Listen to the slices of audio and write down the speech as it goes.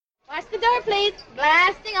Cover, please.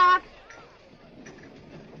 Blasting off.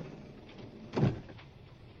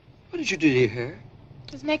 What did you do to your hair?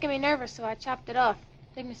 It was making me nervous, so I chopped it off.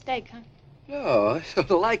 Big mistake, huh? No, I sort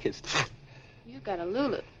of like it. You got a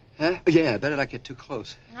Lulu. Huh? Yeah, I better not get too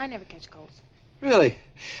close. I never catch colds. Really?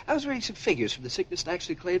 I was reading some figures from the Sickness and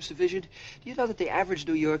Accident Claims Division. Do you know that the average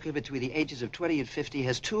New Yorker between the ages of 20 and 50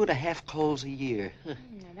 has 2.5 colds a year? Now,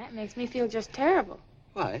 that makes me feel just terrible.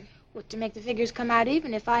 Why? Well, to make the figures come out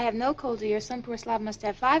even, if I have no colds a year, some poor slob must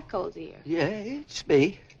have 5 colds a year. Yeah, it's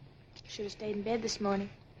me. Should have stayed in bed this morning.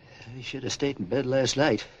 I should have stayed in bed last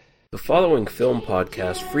night. The following film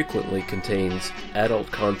podcast frequently contains adult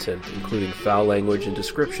content, including foul language and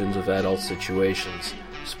descriptions of adult situations.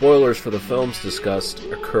 Spoilers for the films discussed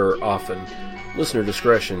occur often. Listener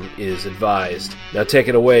discretion is advised. Now take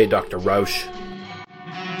it away, Dr. Rausch.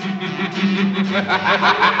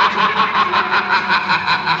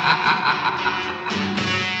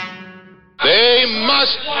 They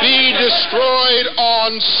must be destroyed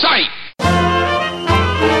on sight.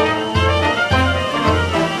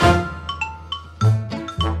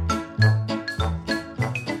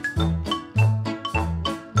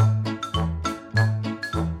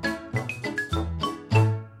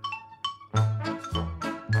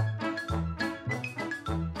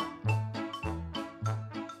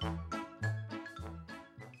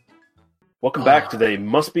 Welcome back to They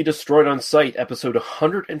Must Be Destroyed on Sight, episode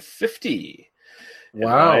 150.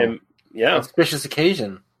 Wow. Yeah. Auspicious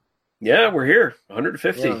occasion. Yeah, we're here.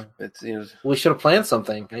 150. Yeah. It's, We should have planned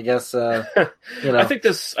something, I guess. I think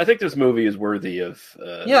this movie is worthy of.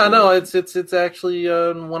 It's actually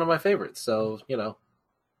one of my favorites. So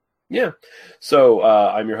Yeah. So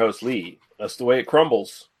I'm your host Lee. That's the way it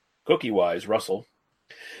crumbles, cookie wise, Russell.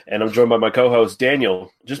 And I'm joined by my co-host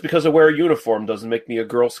Daniel. Just because I wear a uniform doesn't make me a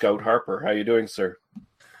Girl Scout. Harper, how you doing, sir?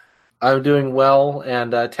 I'm doing well,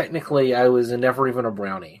 and technically I was never even a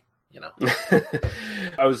brownie.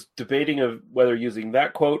 I was debating of whether using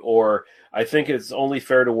that quote or I think it's only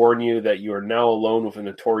fair to warn you that you are now alone with a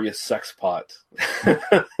notorious sex pot.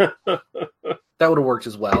 That would have worked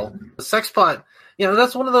as well. The sex pot,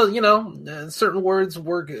 that's one of the, certain words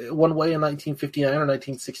work one way in 1959 or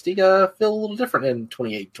 1960, feel a little different in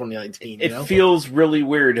 2019. It feels really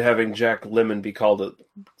weird having Jack Lemmon be called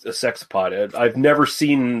a sex pot. I've never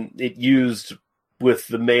seen it used with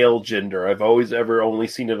the male gender. I've always only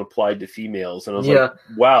seen it applied to females. And I was like,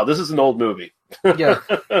 wow, this is an old movie. Yeah.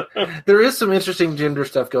 There is some interesting gender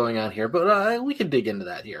stuff going on here, but we can dig into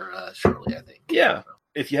that here shortly, I think. Yeah.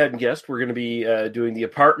 If you hadn't guessed, we're going to be doing The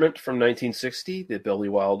Apartment from 1960, the Billy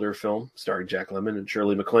Wilder film starring Jack Lemmon and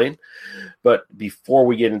Shirley MacLaine. But before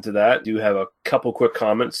we get into that, I do have a couple quick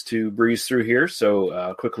comments to breeze through here.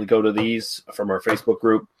 So quickly go to these from our Facebook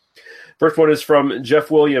group. First one is from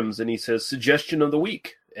Jeff Williams, and he says, suggestion of the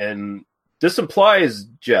week. And this implies,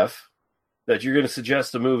 Jeff, that you're going to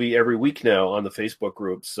suggest a movie every week now on the Facebook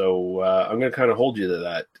group. So I'm going to kind of hold you to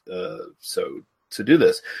that. To do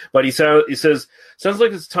this. But he says, sounds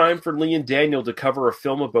like it's time for Lee and Daniel to cover a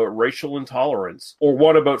film about racial intolerance or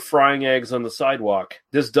one about frying eggs on the sidewalk.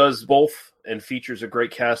 This does both and features a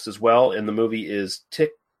great cast as well. And the movie is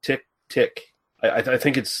Tick, Tick, Tick. I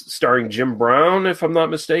think it's starring Jim Brown, if I'm not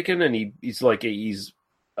mistaken. And he's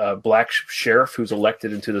a black sheriff who's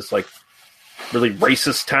elected into this like really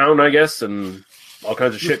racist town, I guess. And all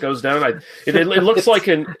kinds of shit goes down. It looks like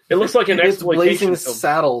an exploitation Blazing film.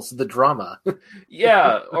 Saddles, the drama.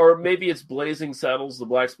 Yeah, or maybe it's Blazing Saddles, the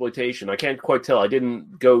blaxploitation. I can't quite tell. I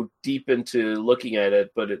didn't go deep into looking at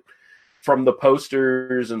it, but from the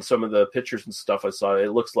posters and some of the pictures and stuff I saw,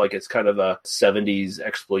 it looks like it's kind of a 70s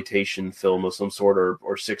exploitation film of some sort,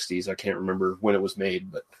 or 60s. I can't remember when it was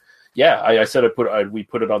made, but yeah, I said we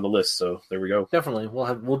put it on the list, so there we go. Definitely,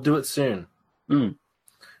 we'll do it soon. Mm.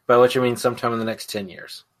 By which I mean sometime in the next 10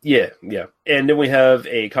 years. Yeah. And then we have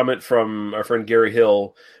a comment from our friend Gary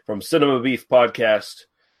Hill from Cinema Beef Podcast,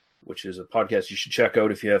 which is a podcast you should check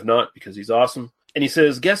out if you have not, because he's awesome. And he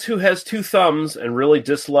says, guess who has 2 thumbs and really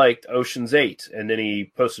disliked Ocean's 8? And then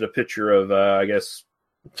he posted a picture of, I guess...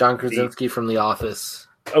 John Krasinski from The Office.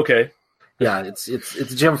 Okay. Yeah, it's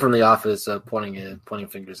Jim from The Office pointing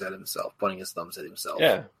fingers at himself, pointing his thumbs at himself.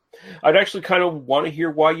 Yeah. I'd actually kind of want to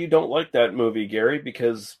hear why you don't like that movie, Gary,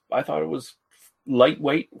 because I thought it was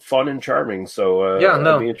lightweight, fun, and charming. So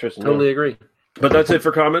I'd be interested. Totally agree. But that's it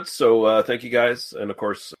for comments. So thank you guys. And of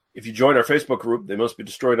course, if you join our Facebook group, They Must Be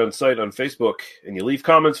Destroyed on Sight on Facebook, and you leave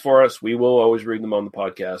comments for us, we will always read them on the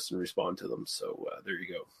podcast and respond to them. So there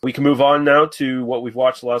you go. We can move on now to what we've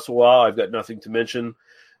watched the last while. I've got nothing to mention.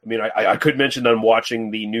 I mean, I could mention that I'm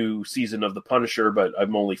watching the new season of The Punisher, but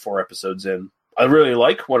I'm only 4 episodes in. I really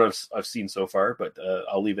like what I've seen so far, but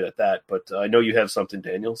I'll leave it at that. But I know you have something,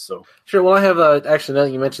 Daniel. So Sure. Well, I have actually, now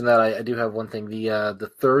that you mentioned that, I do have one thing.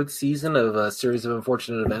 The third season of A Series of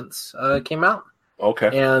Unfortunate Events came out.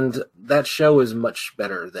 okay, And that show is much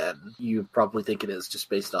better than you probably think it is, just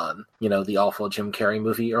based on, the awful Jim Carrey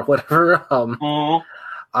movie or whatever.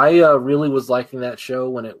 I really was liking that show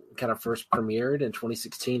when it kind of first premiered in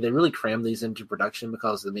 2016. They really crammed these into production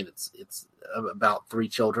because, it's about 3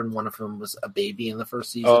 children. One of them was a baby in the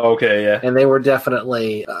first season. oh, okay, yeah, And they were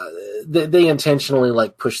definitely, they intentionally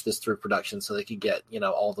pushed this through production so they could get,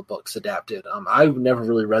 all the books adapted. I've never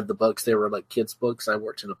really read the books. They were kids' books. I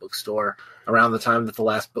worked in a bookstore around the time that the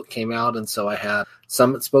last book came out. And so I had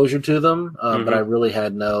some exposure to them, but I really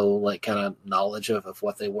had no kind of knowledge of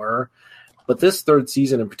what they were. But this third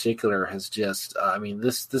season in particular has just,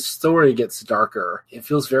 this story gets darker. It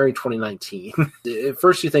feels very 2019. At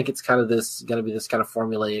first you think it's kind of going to be this kind of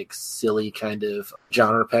formulaic, silly kind of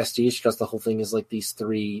genre pastiche, because the whole thing is these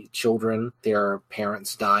 3 children, their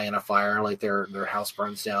parents die in a fire, their house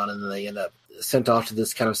burns down, and then they end up sent off to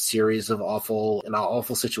this kind of series of awful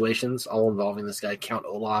situations, all involving this guy, Count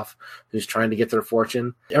Olaf, who's trying to get their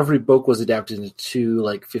fortune. Every book was adapted into 2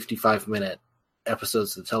 55-minute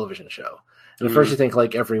episodes of the television show. And at first you think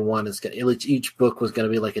every one is each book was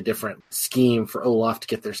going to be a different scheme for Olaf to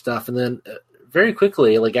get their stuff. And then very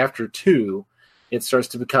quickly, after 2, it starts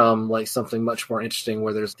to become something much more interesting,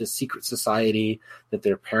 where there's this secret society that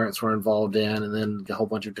their parents were involved in, and then a whole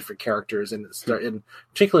bunch of different characters. And and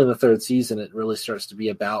particularly in the third season, it really starts to be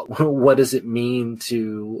about what does it mean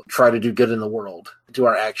to try to do good in the world? Do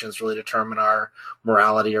our actions really determine our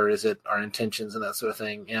morality, or is it our intentions and that sort of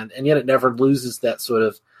thing? And yet it never loses that sort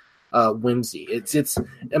of whimsy. It's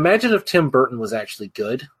imagine if Tim Burton was actually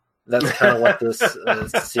good. That's kind of what this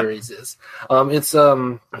series is. It's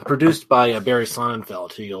produced by Barry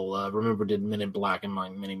Sonnenfeld, who you'll remember did Men in Black and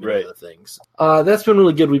many other things. That's been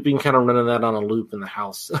really good. We've been kind of running that on a loop in the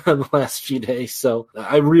house the last few days. So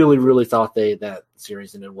I really, really thought that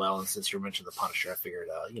series ended well. And since you mentioned The Punisher, I figured,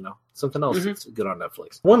 something else that's good on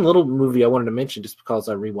Netflix. One little movie I wanted to mention, just because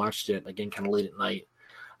I rewatched it again kind of late at night,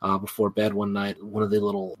 before bed one night.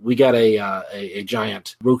 We got a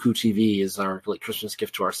giant Roku TV as our Christmas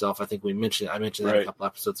gift to ourselves. I think I mentioned that a couple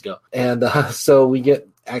episodes ago. And so we get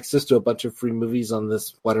access to a bunch of free movies on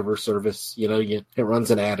this whatever service. It runs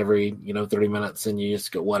an ad every 30 minutes, and you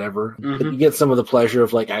just go whatever. But you get some of the pleasure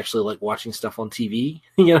of actually watching stuff on TV.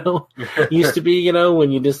 It used to be when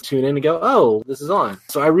you just tune in and go, oh, this is on.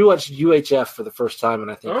 So I rewatched UHF for the first time in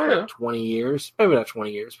I think 20 years, maybe not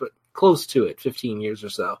 20 years, but close to it, 15 years or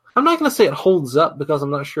so. I'm not going to say it holds up, because I'm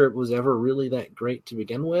not sure it was ever really that great to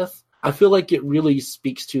begin with. I feel like it really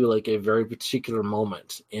speaks to a very particular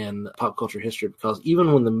moment in pop culture history, because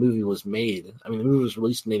even when the movie was made, the movie was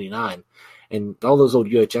released in 1989, and all those old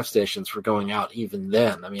UHF stations were going out even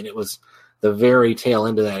then. It was the very tail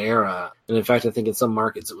end of that era. And in fact, I think in some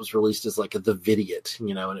markets it was released as the Vidiot, and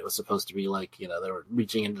it was supposed to be they were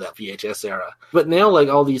reaching into that VHS era. But now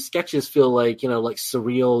all these sketches feel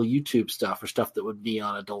surreal YouTube stuff, or stuff that would be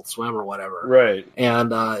on Adult Swim or whatever. Right.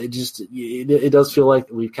 And it does feel like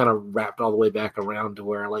we've kind of wrapped all the way back around to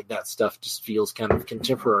where that stuff just feels kind of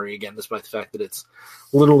contemporary again, despite the fact that it's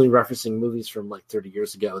literally referencing movies from 30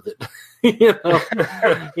 years ago that,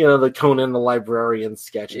 the Conan the Librarian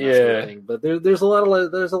sketch and that sort of thing. But there's a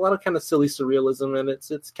lot of kind of silly surrealism, and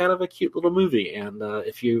it's kind of a cute little movie. And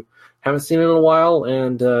if you haven't seen it in a while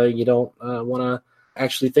and you don't want to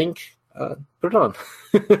actually think, put it on.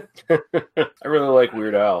 I really like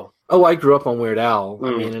Weird Al. Oh, I grew up on Weird Al.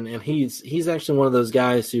 And he's actually one of those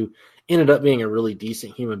guys who ended up being a really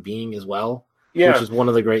decent human being as well. Yeah. Which is one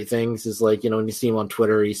of the great things is when you see him on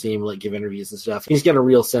Twitter, you see him give interviews and stuff. He's got a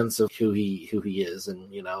real sense of who he is,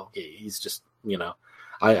 and he's just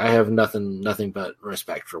I have nothing but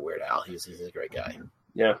respect for Weird Al. He's a great guy.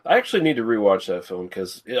 Yeah, I actually need to rewatch that film,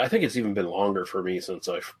 because I think it's even been longer for me since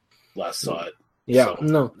I last saw it. Yeah, so.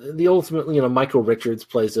 No, the ultimate, Michael Richards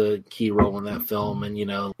plays a key role in that film, and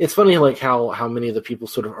it's funny how many of the people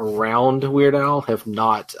sort of around Weird Al have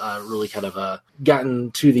not really kind of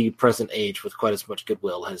gotten to the present age with quite as much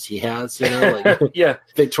goodwill as he has. Yeah,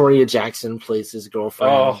 Victoria Jackson plays his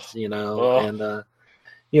girlfriend, and.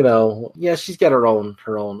 She's got her own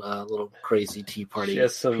little crazy tea party. She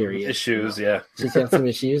has some issues, yeah. She's got some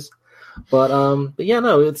issues. But yeah,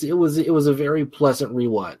 no, it was a very pleasant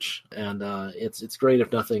rewatch, and it's great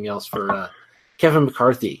if nothing else for Kevin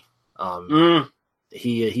McCarthy.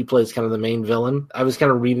 He plays kind of the main villain. I was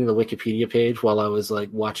kind of reading the Wikipedia page while I was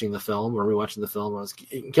watching the film or rewatching the film.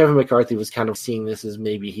 Kevin McCarthy was kind of seeing this as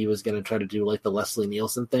maybe he was going to try to do the Leslie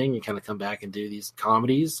Nielsen thing and kind of come back and do these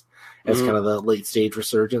comedies. as kind of the late stage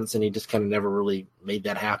resurgence, and he just kind of never really made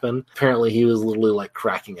that happen. Apparently, he was literally like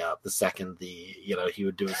cracking up the second he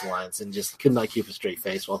would do his lines, and just could not keep a straight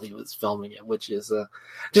face while he was filming it, which is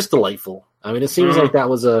just delightful. I mean, it seems like that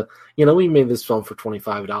was we made this film for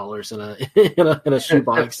 $25 in a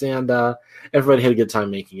shoebox, and everybody had a good time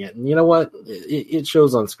making it. And you know what? It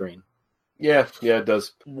shows on screen. Yeah, it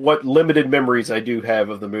does. What limited memories I do have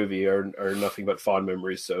of the movie are nothing but fond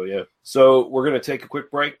memories. So, yeah. So we're going to take a quick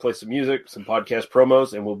break, play some music, some podcast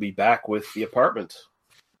promos, and we'll be back with The Apartment.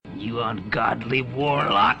 You ungodly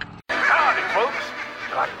warlock. Howdy, folks.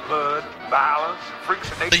 You like blood, violence,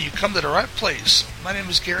 freaks and nature? You come to the right place. My name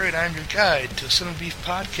is Gary, and I'm your guide to Cinema Beef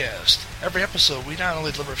Podcast. Every episode, we not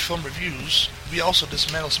only deliver film reviews, we also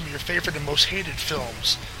dismantle some of your favorite and most hated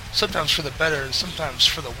films. Sometimes for the better and sometimes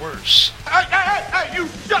for the worse. Hey, you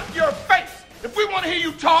shut your face! If we want to hear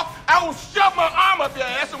you talk, I will shove my arm up your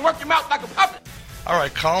ass and work your mouth like a puppet.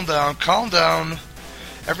 Alright, calm down.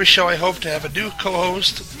 Every show I hope to have a new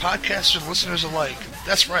co-host, podcasters and listeners alike.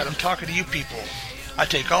 That's right, I'm talking to you people. I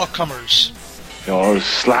take all comers. You're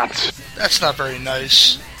sluts. That's not very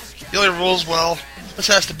nice. The only rules, well, let's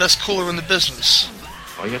ask the best cooler in the business.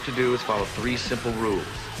 All you have to do is follow 3 simple rules.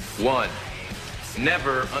 1.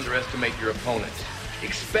 Never underestimate your opponent.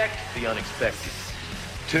 Expect the unexpected.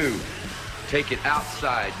 2. Take it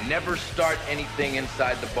outside. Never start anything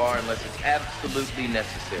inside the bar unless it's absolutely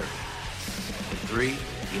necessary. And 3,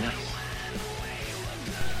 be nice.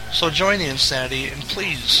 So join the insanity and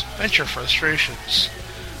please vent your frustrations.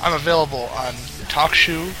 I'm available on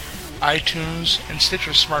TalkShoe, iTunes, and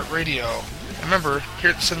Stitcher Smart Radio. And remember, here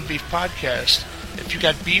at the Cinema Beef Podcast, if you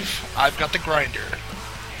got beef, I've got the grinder.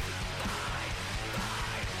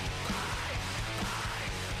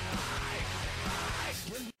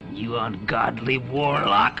 You ungodly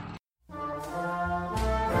warlock.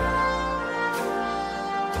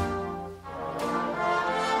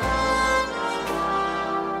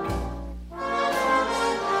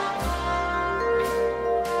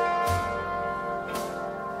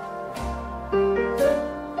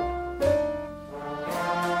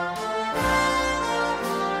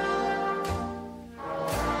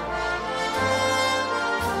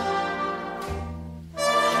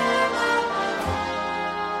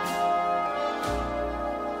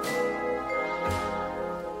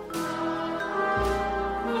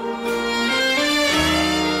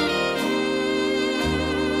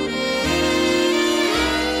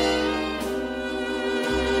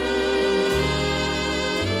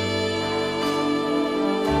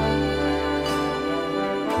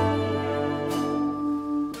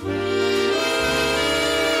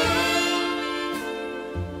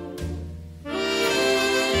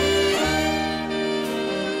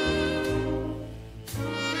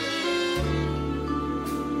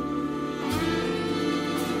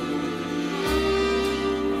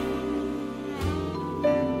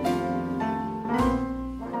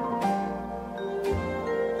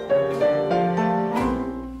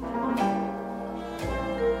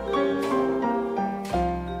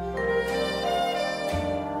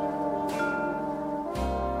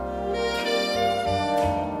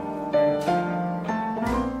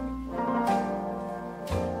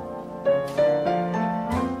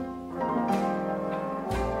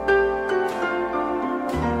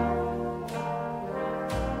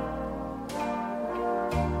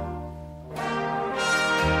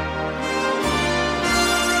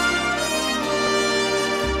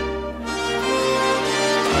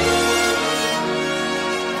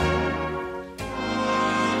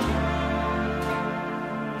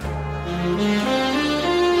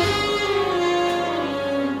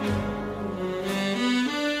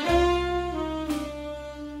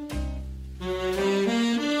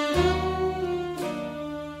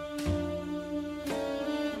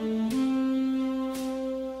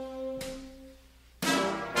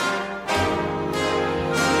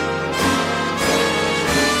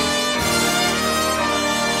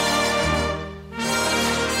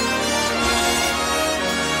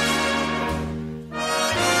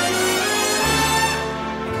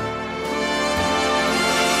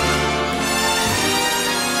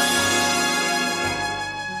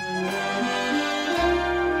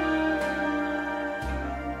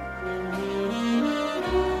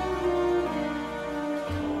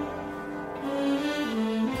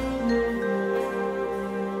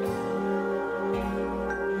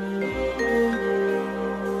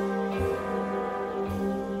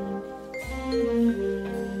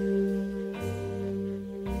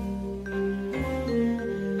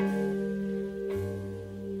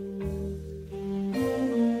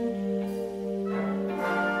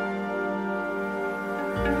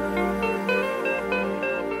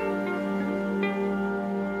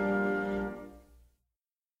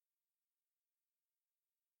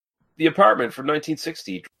 The Apartment from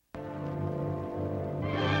 1960.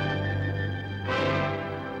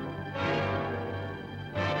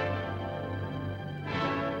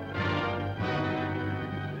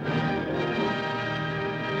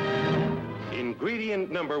 Ingredient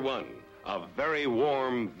number one, a very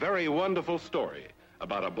warm, very wonderful story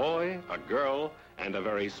about a boy, a girl, and a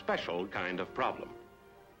very special kind of problem.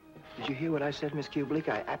 Did you hear what I said, Miss Kubelik?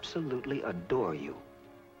 I absolutely adore you.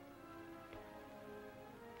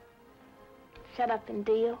 Shut up and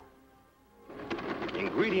deal.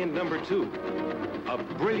 Ingredient number two, a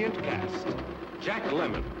brilliant cast. Jack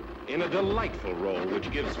Lemmon in a delightful role which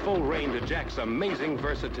gives full rein to Jack's amazing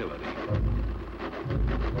versatility.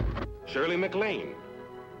 Shirley MacLaine,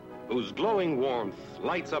 whose glowing warmth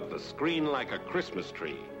lights up the screen like a Christmas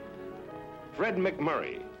tree. Fred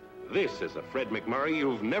MacMurray. This is a Fred MacMurray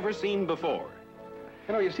you've never seen before.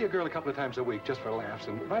 You know, you see a girl a couple of times a week just for laughs,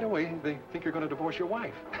 and right away they think you're going to divorce your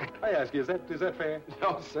wife. I ask you, is that fair?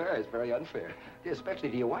 No, sir, it's very unfair. Especially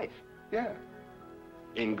to your wife. Yeah.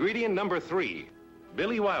 Ingredient number three,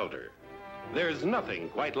 Billy Wilder. There's nothing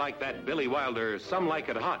quite like that Billy Wilder, some like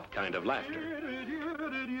it hot kind of laughter.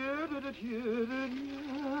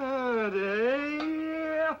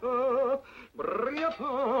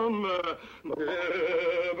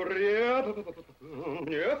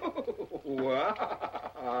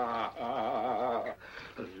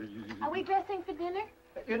 Are we dressing for dinner?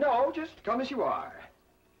 You know, just come as you are.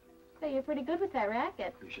 Say, you're pretty good with that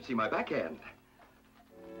racket. You should see my backhand.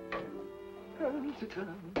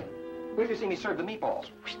 Where do you see me serve the meatballs?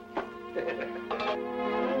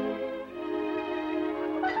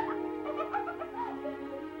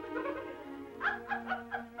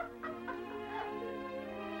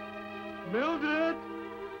 Mildred,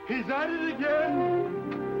 he's at it again.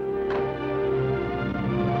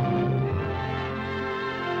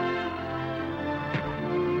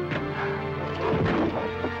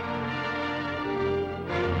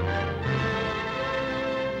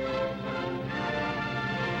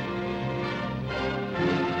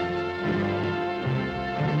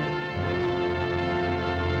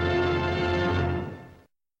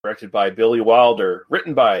 Directed by Billy Wilder,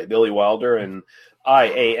 written by Billy Wilder and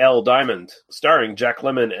I.A.L. Diamond, starring Jack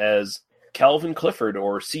Lemmon as Calvin Clifford,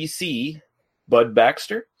 or C.C., Bud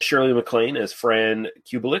Baxter, Shirley MacLaine as Fran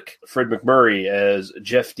Kubelik, Fred MacMurray as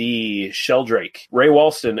Jeff D. Sheldrake, Ray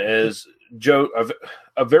Walston as Joe.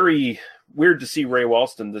 A very weird to see Ray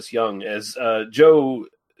Walston this young as Joe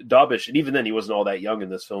Dobish, and even then he wasn't all that young in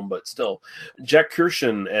this film, but still. Jack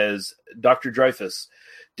Kirshen as Dr. Dreyfus,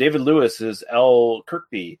 David Lewis as L.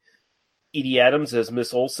 Kirkby, Edie Adams as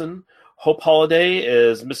Miss Olson, Hope Holiday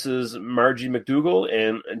as Mrs. Margie McDougall,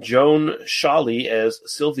 and Joan Shawley as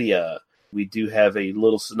Sylvia. We do have a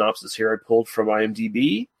little synopsis here I pulled from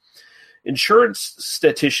IMDb. Insurance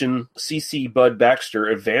statistician C.C. Bud Baxter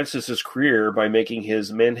advances his career by making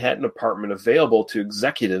his Manhattan apartment available to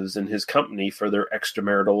executives in his company for their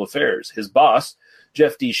extramarital affairs. His boss,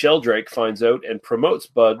 Jeff D. Sheldrake, finds out and promotes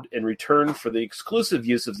Bud in return for the exclusive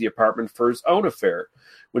use of the apartment for his own affair.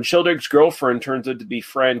 When Sheldrake's girlfriend turns out to be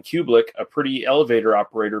Fran Kubelik, a pretty elevator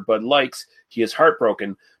operator Bud likes, he is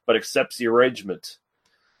heartbroken, but accepts the arrangement.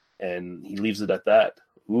 And he leaves it at that.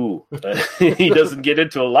 Ooh, he doesn't get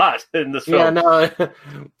into a lot in this film. Yeah, no,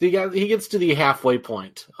 he gets to the halfway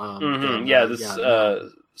point.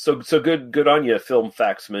 So good on you, Film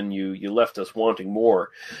Faxman. You left us wanting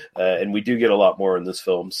more, and we do get a lot more in this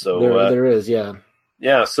film. So there is, yeah.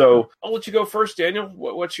 Yeah, so I'll let you go first, Daniel.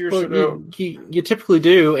 What's your sort of... You typically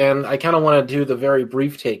do, and I kind of want to do the very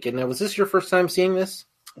brief take. And was this your first time seeing this?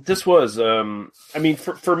 This was,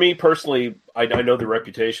 for me personally, I know the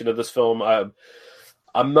reputation of this film.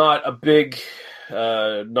 I'm not a big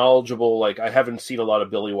knowledgeable, I haven't seen a lot of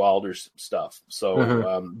Billy Wilder's stuff.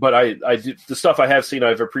 So, but I do, the stuff I have seen,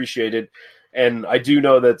 I've appreciated. And I do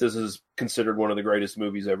know that this is considered one of the greatest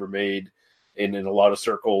movies ever made in a lot of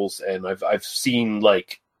circles. And I've seen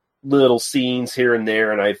little scenes here and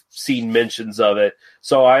there, and I've seen mentions of it.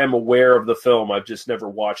 So I am aware of the film. I've just never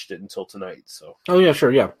watched it until tonight. So. Oh yeah,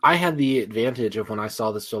 sure. Yeah. I had the advantage of when I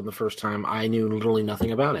saw this film the first time, I knew literally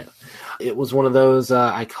nothing about it. It was one of those,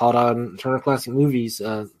 I caught on Turner Classic Movies,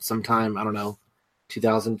 sometime, I don't know,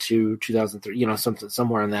 2002, 2003,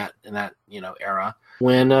 somewhere in that, era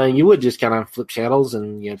when, you would just kind of flip channels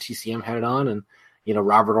and, TCM had it on, and,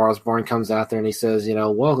 Robert Osborne comes out there and he says,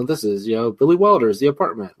 well, this is, Billy Wilder's The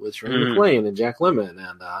Apartment with Shirley MacLaine and Jack Lemmon.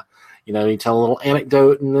 And, you tell a little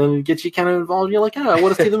anecdote and then it gets you kind of involved. You're like, oh, I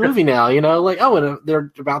want to see the movie now, and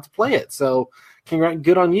they're about to play it. So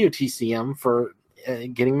good on you, TCM, for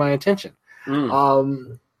getting my attention.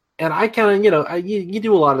 And And I kind of, you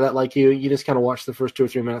do a lot of that, like you just kind of watch the first 2 or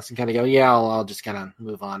 3 minutes and kind of go, yeah, I'll just kind of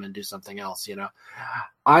move on and do something else,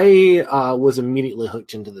 I was immediately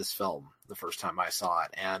hooked into this film the first time I saw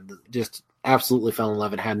it, and just absolutely fell in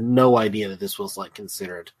love and had no idea that this was like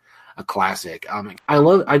considered a classic.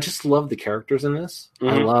 I just love the characters in this.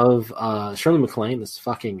 I love Shirley MacLaine is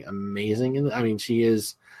fucking amazing. I mean, she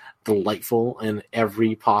is delightful in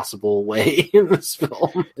every possible way in this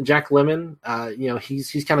film. Jack Lemmon,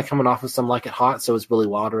 he's kind of coming off of Some Like It Hot, so is Billy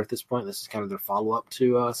Wilder at this point. This is kind of their follow-up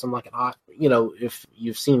to Some Like It Hot. If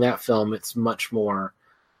you've seen that film, it's much more,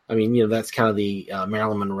 that's kind of the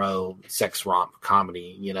Marilyn Monroe sex romp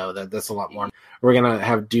comedy, that's a lot more. We're going to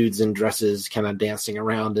have dudes in dresses kind of dancing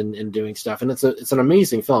around and doing stuff. And it's an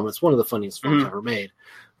amazing film. It's one of the funniest films ever made.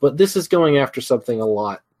 But this is going after something a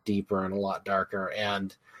lot deeper and a lot darker.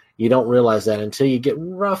 And you don't realize that until you get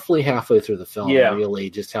roughly halfway through the film,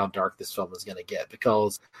 really, just how dark this film is going to get.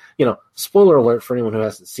 Because, spoiler alert for anyone who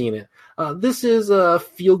hasn't seen it, this is a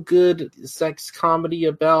feel-good sex comedy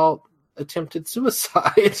about attempted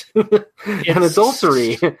suicide and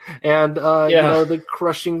adultery and the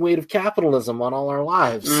crushing weight of capitalism on all our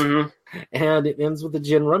lives. And it ends with a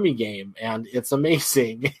gin rummy game, and it's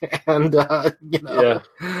amazing. And I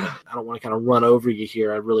don't want to kind of run over you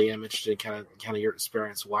here. I really am interested in kind of your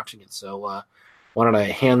experience watching it. So why don't I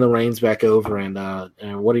hand the reins back over, and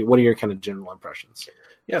what are your kind of general impressions?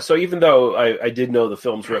 Yeah, so even though I did know the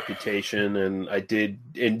film's reputation, and I did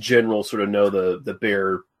in general sort of know the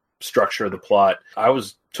bare structure of the plot, I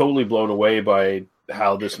was totally blown away by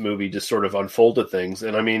how this movie just sort of unfolded things.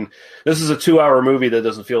 And I mean, this is a 2-hour movie that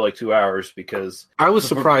doesn't feel like 2 hours, because I was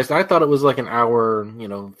surprised. I thought it was like an hour,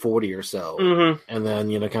 40 or so. And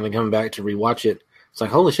then, kind of coming back to rewatch it, it's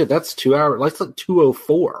like, holy shit, that's 2 hours. Like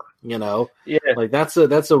 2:04, Yeah. Like that's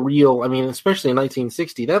a real, especially in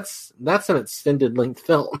 1960, that's an extended length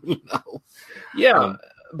film, Yeah.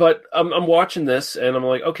 But I'm watching this and I'm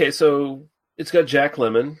like, okay, so it's got Jack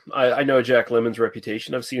Lemmon. I know Jack Lemmon's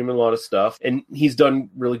reputation. I've seen him in a lot of stuff, and he's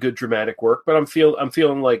done really good dramatic work. But I'm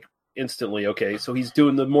feeling like instantly, okay, so he's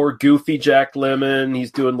doing the more goofy Jack Lemmon.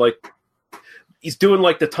 He's doing like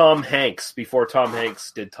the Tom Hanks before Tom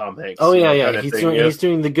Hanks did Tom Hanks. Oh yeah. He's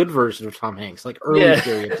doing the good version of Tom Hanks, like early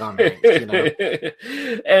period Tom Hanks.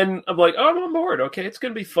 And I'm like, oh, I'm on board. Okay, it's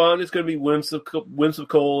gonna be fun. It's gonna be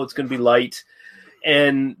whimsical. It's gonna be light.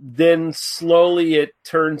 And then slowly it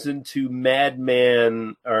turns into Mad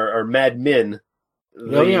Men, the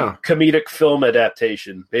comedic film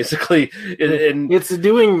adaptation, basically. And it's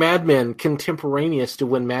doing Mad Men contemporaneous to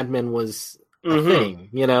when Mad Men was a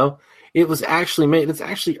thing, It was actually made, it's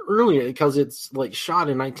actually earlier because it's like shot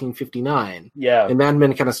in 1959. Yeah. And Mad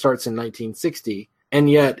Men kind of starts in 1960. And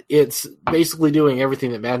yet it's basically doing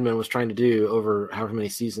everything that Mad Men was trying to do over however many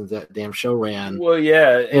seasons that damn show ran. Well,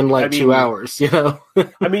 yeah. In 2 hours,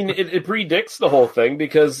 It predicts the whole thing,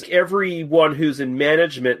 because everyone who's in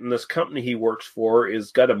management in this company he works for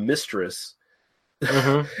is got a mistress.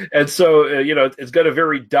 And so, it's got a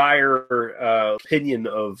very dire opinion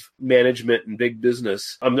of management and big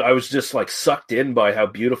business. I was just like sucked in by how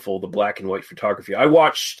beautiful the black and white photography.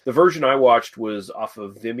 The version I watched was off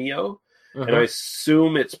of Vimeo. And I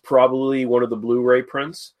assume it's probably one of the Blu-ray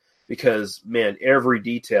prints, because, man, every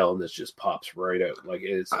detail in this just pops right out. Like,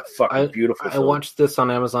 it's a fucking beautiful film. I watched this on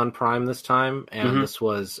Amazon Prime this time, and this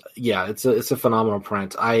was, it's a phenomenal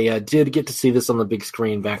print. I did get to see this on the big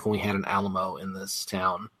screen back when we had an Alamo in this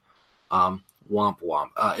town. Womp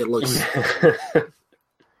womp. It looks...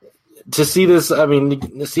 To see this,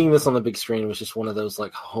 seeing this on the big screen was just one of those,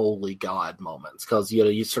 like, holy God moments, because,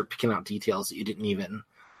 you start picking out details that you didn't even...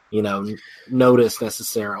 notice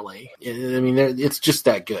necessarily. It's just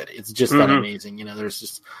that good. It's just that amazing. There's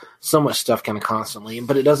just so much stuff kind of constantly,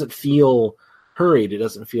 but it doesn't feel hurried. It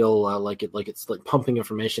doesn't feel like it's like pumping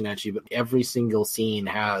information at you, but every single scene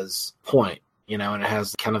has point, and it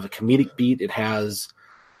has kind of a comedic beat. It has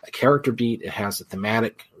a character beat. It has a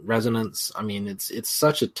thematic resonance. It's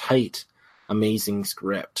such a tight, amazing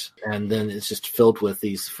script, and then it's just filled with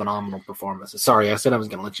these phenomenal performances. Sorry, I said I was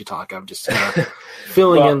going to let you talk. I'm just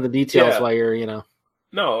filling in the details while you're,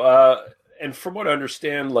 No, and from what I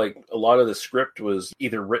understand, like, a lot of the script was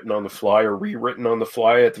either written on the fly or rewritten on the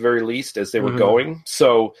fly at the very least as they were going.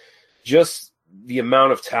 So just the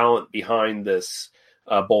amount of talent behind this,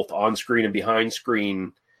 both on screen and behind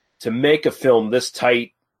screen, to make a film this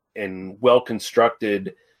tight and well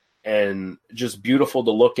constructed and just beautiful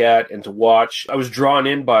to look at and to watch. I was drawn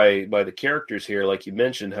in by the characters here, like you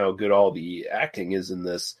mentioned, how good all the acting is in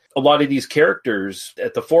this. a lot of these characters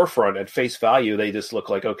at the forefront, at face value, they just look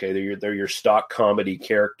like, okay, they're your stock comedy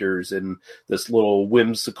characters in this little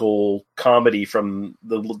whimsical comedy from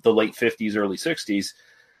the late 50s, early 60s.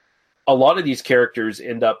 A lot of these characters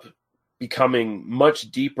end up becoming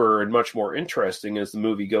much deeper and much more interesting as the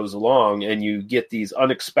movie goes along, and you get these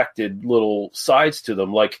unexpected little sides to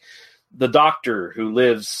them, like the doctor who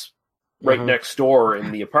lives right next door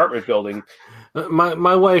in the apartment building.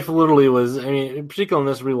 My wife literally was, I mean, particularly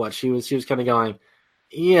on this rewatch, she was kind of going,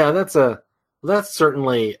 yeah, that's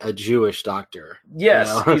certainly a Jewish doctor. Yes,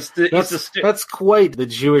 you know? That's quite the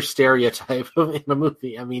Jewish stereotype in a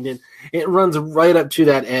movie. I mean, it runs right up to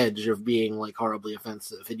that edge of being like horribly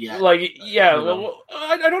offensive. And yet, well,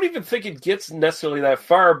 I don't even think it gets necessarily that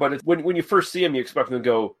far. But when you first see him, you expect him to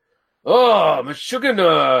go, "Oh,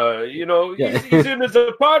 Meshuggah," he's in his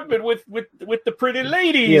apartment with the pretty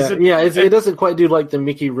ladies. It doesn't quite do like the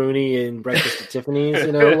Mickey Rooney in Breakfast at Tiffany's,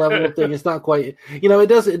 level of thing. It's not quite,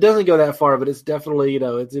 it doesn't go that far, but it's definitely,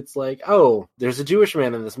 it's like, oh, there's a Jewish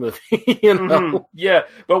man in this movie, Yeah,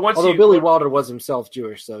 but although Billy Wilder was himself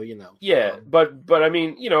Jewish, so Yeah, but I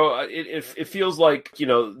mean, it feels like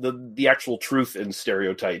the actual truth in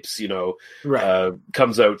stereotypes,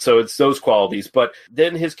 comes out. So it's those qualities, but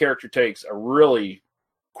then his character takes a really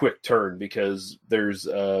quick turn because there's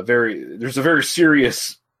a very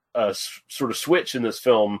serious sort of switch in this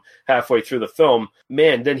film halfway through the film.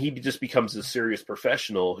 Man, then he just becomes a serious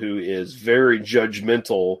professional who is very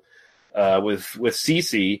judgmental with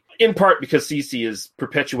Cece, in part because Cece is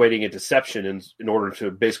perpetuating a deception in order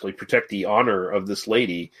to basically protect the honor of this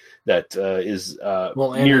lady that is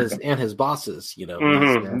and his bosses,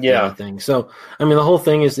 thing. So I mean, the whole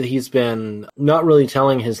thing is that he's been not really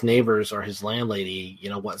telling his neighbors or his landlady,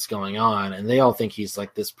 what's going on, and they all think he's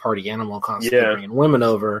like this party animal, constantly bringing women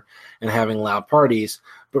over and having loud parties,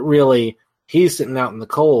 but really he's sitting out in the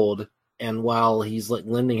cold. And while he's like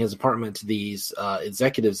lending his apartment to these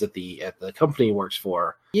executives at the company he works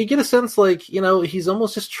for, you get a sense like, he's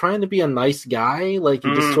almost just trying to be a nice guy. Like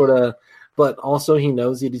he just sort of, but also he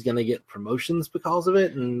knows that he's going to get promotions because of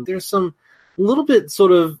it. And there's some little bit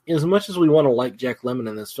sort of, as much as we want to like Jack Lemmon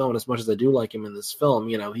in this film, and as much as I do like him in this film,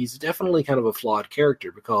 he's definitely kind of a flawed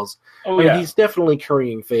character because he's definitely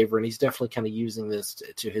currying favor and he's definitely kind of using this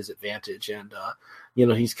to his advantage. And,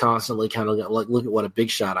 he's constantly kind of like, look at what a big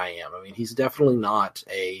shot I am. I mean, he's definitely not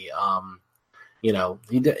a,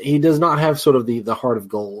 he does not have sort of the heart of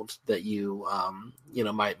gold that you,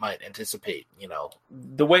 might anticipate,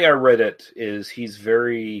 The way I read it is he's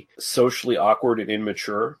very socially awkward and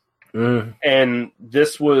immature. And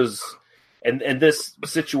this was, and this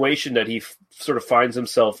situation that he sort of finds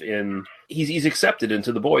himself in, he's accepted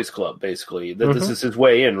into the boys' club, basically. That this is his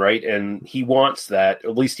way in, right? And he wants that.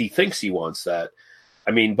 At least he thinks he wants that.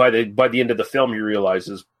 I mean, by the end of the film, he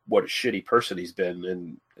realizes what a shitty person he's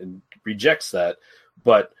been and rejects that.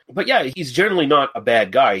 But yeah, he's generally not a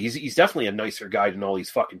bad guy. He's definitely a nicer guy than all these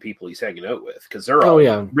fucking people he's hanging out with, because they're all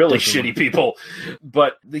really shitty people.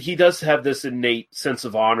 But he does have this innate sense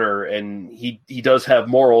of honor, and he does have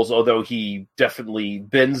morals, although he definitely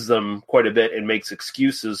bends them quite a bit and makes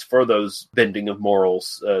excuses for those bending of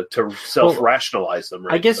morals to self-rationalize them.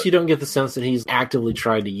 Right? I guess you don't get the sense that he's actively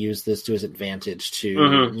tried to use this to his advantage to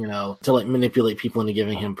like manipulate people into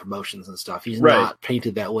giving him promotions and stuff. He's not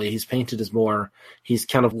painted that way. He's painted as more. He's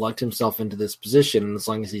kind of lucked himself into this position, and as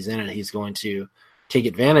long as he's in it, he's going to take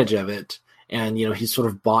advantage of it. And, he's sort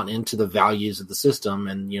of bought into the values of the system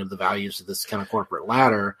and, the values of this kind of corporate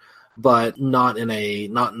ladder, but not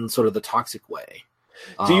in sort of the toxic way.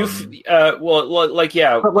 Do you, But like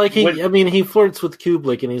he flirts with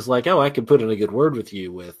Kubrick and he's like, oh, I could put in a good word with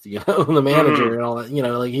you with, the manager and all that,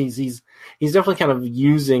 like he's definitely kind of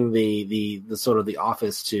using the sort of the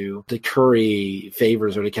office to curry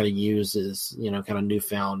favors or to kind of use his, kind of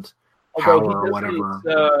newfound power or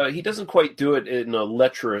whatever. He doesn't quite do it in a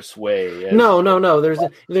lecherous way. No.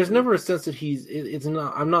 There's never a sense that it's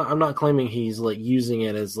not. I'm not claiming he's like using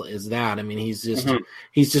it as that. I mean, he's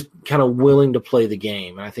just kind of willing to play the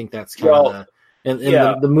game, and I think that's kind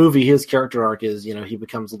of the movie. His character arc is, he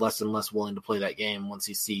becomes less and less willing to play that game once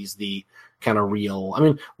he sees the kind of real. I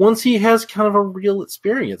mean, once he has kind of a real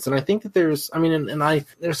experience, and I think that there's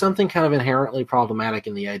something kind of inherently problematic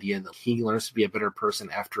in the idea that he learns to be a better person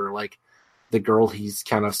after like the girl he's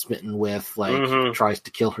kind of smitten with tries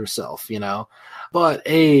to kill herself, but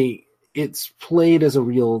it's played as a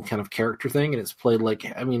real kind of character thing, and it's played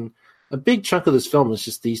like, I mean, a big chunk of this film is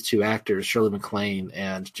just these two actors, Shirley MacLaine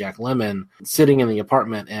and Jack Lemmon, sitting in the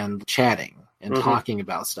apartment and chatting and talking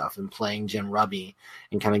about stuff and playing Jim Ruby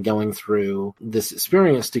and kind of going through this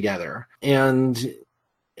experience together. And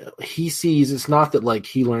he sees it's not that like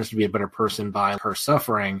he learns to be a better person by her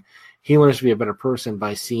suffering. He learns to be a better person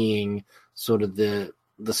by seeing sort of the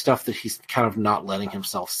stuff that he's kind of not letting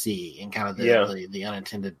himself see, and kind of the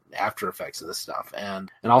unintended after effects of this stuff,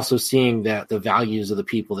 and also seeing that the values of the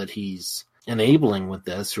people that he's enabling with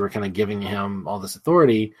this, who are kind of giving him all this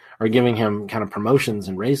authority, or giving him kind of promotions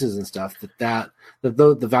and raises and stuff, that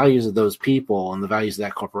the values of those people and the values of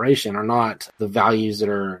that corporation are not the values that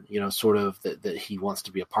are, you know, sort of that he wants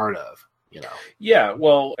to be a part of. You know. Yeah,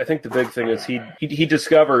 well, I think the big thing is he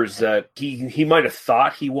discovers that he might have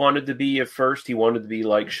thought he wanted to be at first. He wanted to be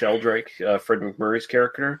like Sheldrake, Fred MacMurray's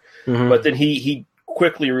character, but then he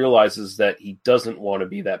quickly realizes that he doesn't want to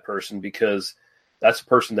be that person, because that's a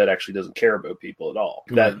person that actually doesn't care about people at all.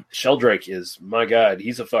 That Sheldrake is, my God,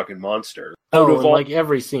 he's a fucking monster. Like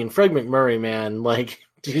every scene, Fred MacMurray, man, like.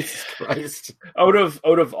 Jesus Christ. Out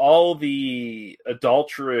of all the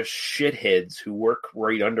adulterous shitheads who work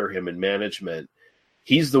right under him in management,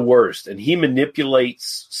 he's the worst. And he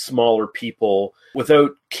manipulates smaller people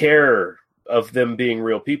without care of them being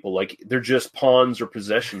real people. Like, they're just pawns or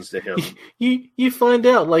possessions to him. You find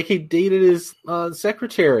out, like, he dated his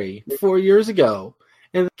secretary 4 years ago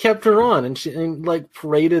and kept her on, and she like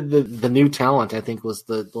paraded the new talent, I think was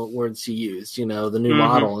the word she used, you know, the new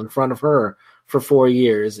model in front of her for 4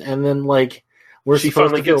 years, and then like she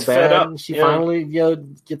supposed to feel bad, and she finally, you know,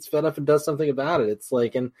 gets fed up and does something about it. It's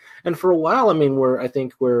like, and for a while, I mean, I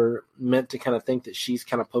think we're meant to kind of think that she's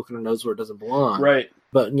kind of poking her nose where it doesn't belong, right?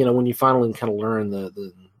 But you know, when you finally kind of learn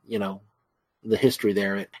the you know, the history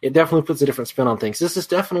there, it definitely puts a different spin on things. This is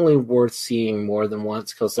definitely worth seeing more than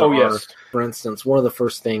once, because for instance, one of the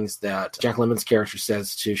first things that Jack Lemmon's character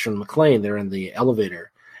says to Shirley MacLaine, they're in the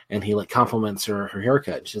elevator, and he like compliments her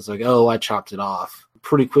haircut. And she's like, "Oh, I chopped it off."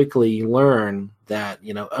 Pretty quickly, you learn that,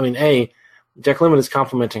 you know, I mean, Jack Lemmon is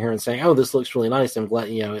complimenting her and saying, "Oh, this looks really nice. I'm glad,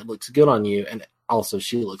 you know, it looks good on you." And also,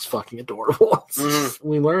 she looks fucking adorable.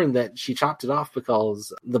 We learned that she chopped it off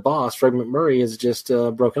because the boss, Fred MacMurray, has just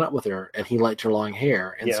broken up with her, and he liked her long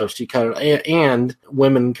hair, and so she cut it. And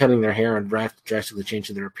women cutting their hair and drastically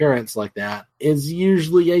changing their appearance like that is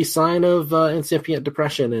usually a sign of incipient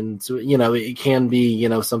depression, and so, you know, it can be, you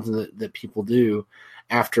know, something that people do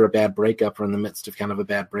after a bad breakup, or in the midst of kind of a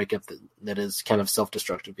bad breakup that is kind of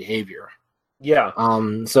self-destructive behavior. Yeah.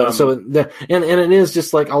 And it is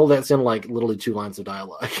just like all that's in like literally 2 lines of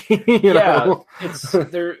dialogue. You know?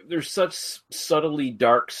 There's such subtly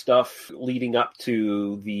dark stuff leading up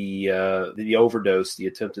to the overdose, the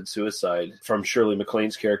attempted suicide from Shirley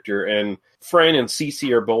MacLaine's character, and Fran and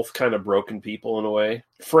Cece are both kind of broken people in a way.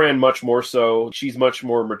 Fran much more so. She's much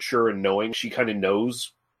more mature and knowing. She kind of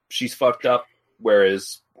knows she's fucked up,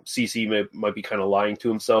 whereas Cece might be kind of lying to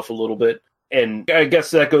himself a little bit. And I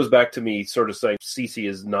guess that goes back to me sort of saying Cece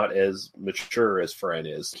is not as mature as Fran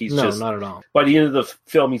is. Not at all. By the end of the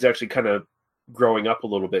film, he's actually kind of growing up a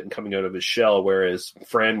little bit and coming out of his shell, whereas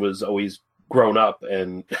Fran was always grown up,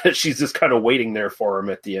 and she's just kind of waiting there for him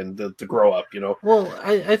at the end to grow up, you know? Well,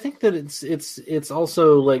 I think that it's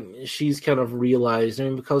also like she's kind of realized, I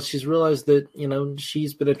mean, because she's realized that, you know,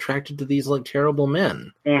 she's been attracted to these like terrible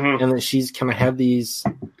men, and that she's kind of had these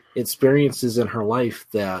experiences in her life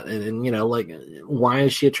that, and you know, like, why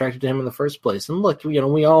is she attracted to him in the first place? And look, you know,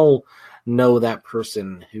 we all know that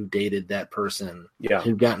person who dated that person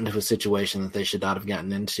who got into a situation that they should not have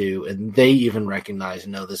gotten into, and they even recognize,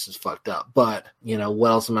 no, this is fucked up, but you know,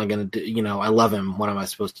 what else am I going to do? You know, I love him, what am I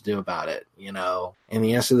supposed to do about it? You know, and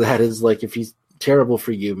the answer to that is like, if he's terrible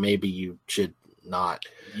for you, maybe you should not.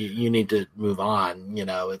 You need to move on. You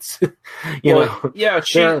know, it's, you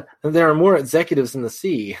know, there are more executives in the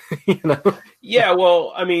sea, you know? Yeah.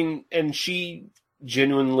 Well, I mean, and she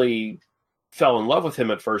genuinely fell in love with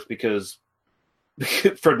him at first because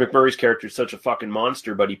Fred MacMurray's character is such a fucking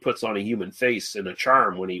monster, but he puts on a human face and a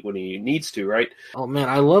charm when he needs to, right? Oh man,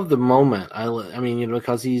 I love the moment. I mean, you know,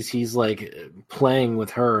 because he's like playing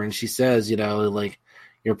with her, and she says, you know, like,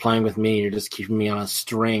 "You're playing with me. You're just keeping me on a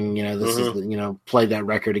string. You know, this is, you know, play that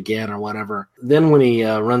record again," or whatever. Then when he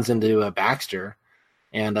runs into Baxter,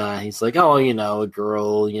 and he's like, "Oh, you know, a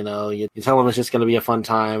girl, you know, you tell him it's just going to be a fun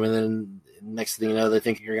time," and then next thing you know, they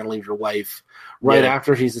think you're going to leave your wife. Right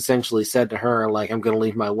after he's essentially said to her, like, "I'm going to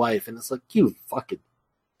leave my wife," and it's like, you fucking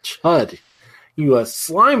chud, you a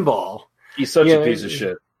slime ball. He's such a piece of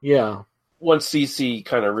shit. Yeah. Once Cece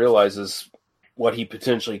kind of realizes what he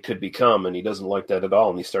potentially could become, and he doesn't like that at all,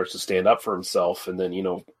 and he starts to stand up for himself, and then, you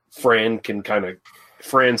know, Fran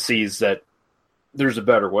sees that there's a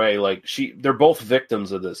better way. Like, they're both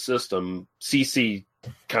victims of this system. Cece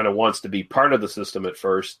kind of wants to be part of the system at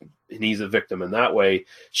first, and he's a victim in that way.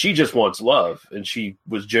 She just wants love, and she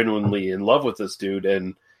was genuinely in love with this dude,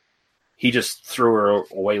 and he just threw her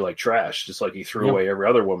away like trash, just like he threw Yep. away every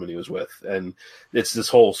other woman he was with. And it's this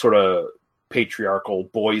whole sort of patriarchal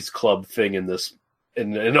boys club thing in this.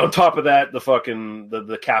 And on top of that,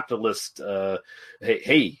 the capitalist,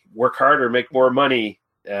 hey, work harder, make more money,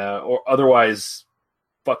 or otherwise,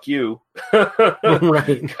 fuck you,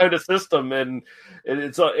 Right. kind of system. And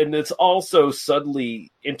it's also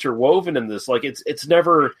subtly interwoven in this. Like it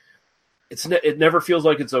never feels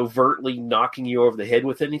like it's overtly knocking you over the head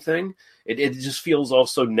with anything. It just feels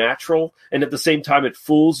also natural, and at the same time, it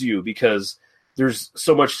fools you because there's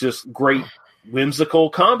so much just great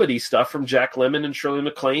whimsical comedy stuff from Jack Lemmon and Shirley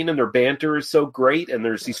MacLaine, and their banter is so great, and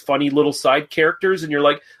there's these funny little side characters, and you're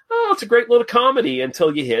like, oh, it's a great little comedy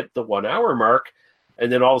until you hit the 1 hour mark,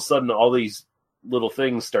 and then all of a sudden all these little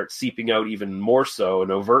things start seeping out even more so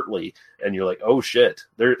and overtly, and you're like, oh shit,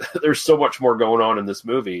 there's so much more going on in this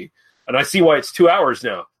movie, and I see why it's 2 hours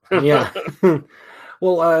now. Yeah.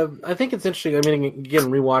 Well, I think it's interesting. I mean, again,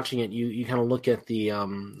 rewatching it, you kind of look at the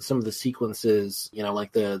some of the sequences,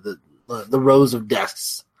 like the rows of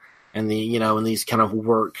desks and and these kind of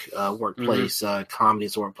workplace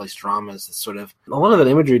comedies, workplace dramas. It's sort of a lot of that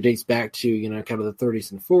imagery dates back to kind of the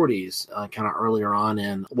 30s and 40s, kind of earlier on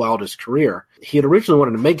in Wilder's career. He had originally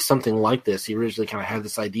wanted to make something like this. He originally kind of had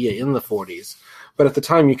this idea in the 40s. But at the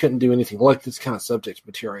time, you couldn't do anything like this kind of subject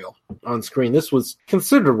material on screen. This was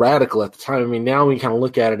considered radical at the time. I mean, now we kind of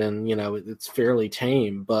look at it and, it's fairly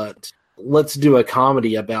tame. But let's do a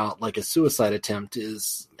comedy about, like, a suicide attempt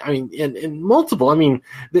is, I mean, and multiple. I mean,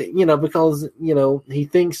 because, he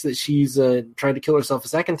thinks that she's trying to kill herself a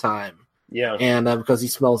second time. Yeah. And because he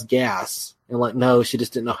smells gas. And, like, no, she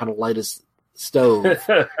just didn't know how to light his stove.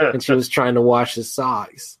 And she was trying to wash his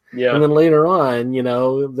socks. Yeah. And then later on,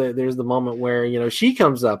 there's the moment where, she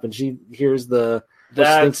comes up and she hears what she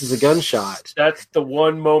thinks is a gunshot. That's the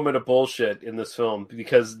one moment of bullshit in this film,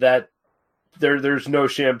 because there's no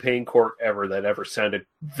champagne cork ever that ever sounded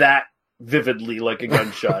that vividly like a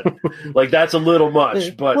gunshot. Like, that's a little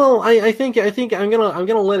much, but I think I'm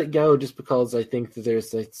gonna let it go just because I think that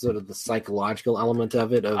there's sort of the psychological element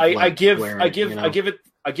of it. I give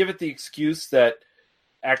it the excuse that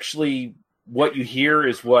actually what you hear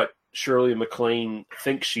is what Shirley MacLaine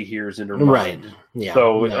thinks she hears in her mind. Right. Yeah.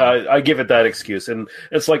 So I give it that excuse, and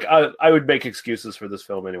it's like I would make excuses for this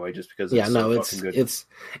film anyway, just because it's fucking good.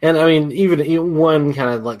 And I mean, even one kind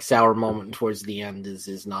of like sour moment towards the end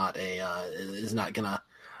is not gonna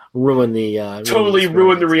ruin the totally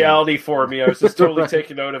ruin the reality for me. I was just totally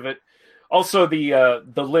taken out of it. Also, the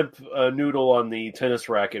limp noodle on the tennis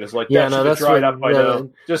racket is like, that's dried up by now.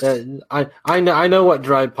 I know what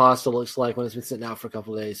dried pasta looks like when it's been sitting out for a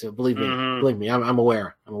couple of days. So believe me, I'm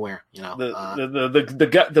aware.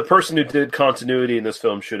 The person who did continuity in this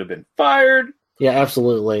film should have been fired. Yeah,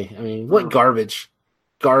 absolutely. I mean, what garbage.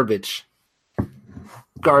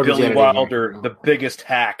 Billy Wilder, the biggest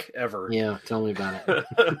hack ever. Yeah, tell me about it.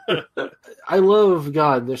 I love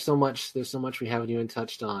God. There's so much we haven't even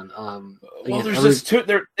touched on.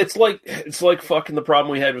 It's like fucking the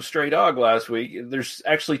problem we had with Stray Dog last week. There's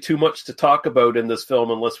actually too much to talk about in this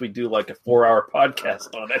film unless we do like a 4-hour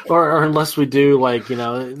podcast on it, or unless we do like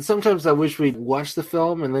Sometimes I wish we'd watch the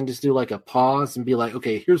film and then just do like a pause and be like,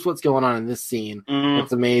 okay, here's what's going on in this scene.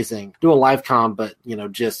 It's amazing. Do a live com, but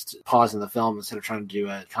just pausing the film instead of trying to do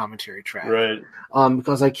a commentary track. Right.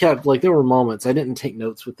 Because I kept, like, there were moments, I didn't take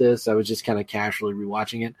notes with this, I was just kind of casually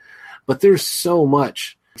rewatching it, but there's so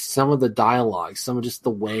much, some of the dialogue, some of just the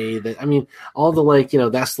way that, I mean, all the, like,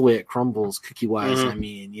 that's the way it crumbles cookie-wise, I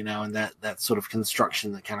mean, and that sort of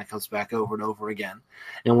construction that kind of comes back over and over again.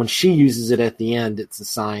 And when she uses it at the end, it's a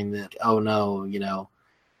sign that, oh no,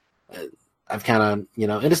 I've kind of,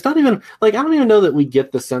 and it's not even, like, I don't even know that we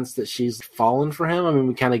get the sense that she's fallen for him. I mean,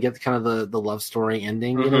 we kind of get kind of the love story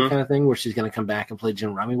ending, kind of thing, where she's going to come back and play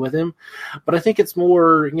Jim Rummy with him. But I think it's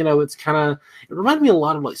more, it's kind of, it reminded me a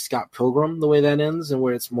lot of, like, Scott Pilgrim, the way that ends, and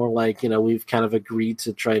where it's more like, we've kind of agreed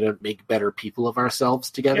to try to make better people of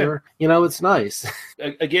ourselves together. Yeah. It's nice.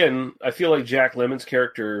 Again, I feel like Jack Lemmon's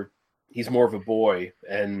character, he's more of a boy,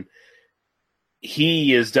 and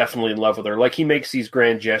he is definitely in love with her. Like, he makes these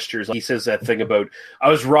grand gestures. He says that thing about, I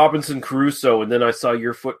was Robinson Crusoe and then I saw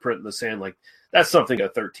your footprint in the sand. Like, that's something a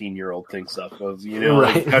 13-year-old thinks of,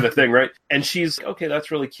 right. Kind of thing, right? And she's, okay, that's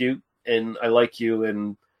really cute, and I like you,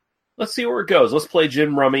 and let's see where it goes. Let's play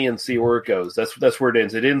Jim Rummy and see where it goes. That's where it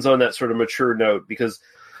ends. It ends on that sort of mature note, because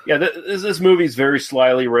this movie is very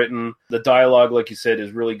slyly written. The dialogue, like you said,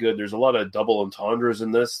 is really good. There's a lot of double entendres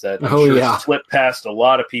in this that slipped past a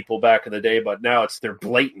lot of people back in the day, but now they're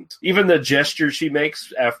blatant. Even the gesture she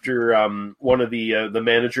makes after one of the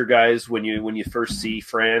manager guys, when you first see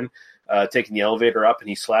Fran, taking the elevator up, and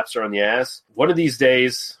he slaps her on the ass. One of these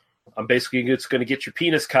days, I'm basically just going to get your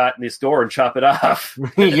penis caught in this door and chop it off.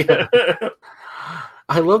 Yeah.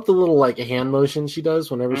 I love the little like hand motion she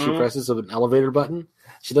does whenever she presses an elevator button.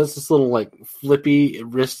 She does this little like flippy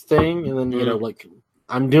wrist thing, and then you know, like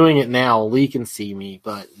I'm doing it now. Lee can see me,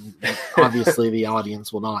 but obviously the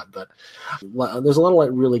audience will not. But there's a lot of like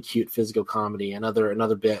really cute physical comedy. Another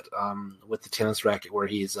bit with the tennis racket where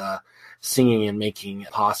he's singing and making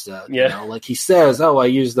pasta. Yeah. You know, like he says, "Oh, I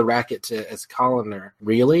use the racket as colander."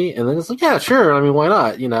 Really? And then it's like, "Yeah, sure. I mean, why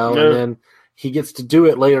not?" You know, and then he gets to do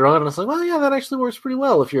it later on, and it's like, well, yeah, that actually works pretty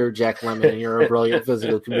well if you're Jack Lemmon and you're a brilliant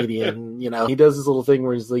physical comedian. You know, he does this little thing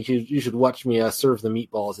where he's like, you should watch me serve the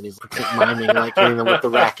meatballs, and he's miming like hitting them with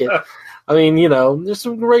the racket. I mean, you know, there's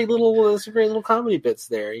some great little comedy bits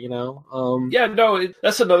there. You know,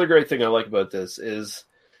 that's another great thing I like about this is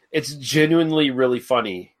it's genuinely really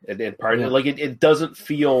funny and part of it. Like it doesn't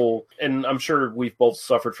feel, and I'm sure we've both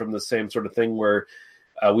suffered from the same sort of thing where.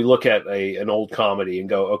 We look at an old comedy and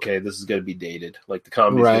go, okay, this is going to be dated. Like the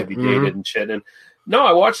comedy's going to be dated and shit. And no,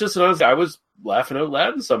 I watched this and I was laughing out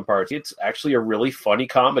loud in some parts. It's actually a really funny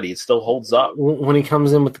comedy. It still holds up. When he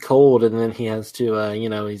comes in with the cold and then he has to,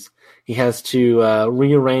 he has to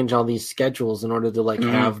rearrange all these schedules in order to like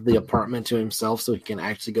have the apartment to himself so he can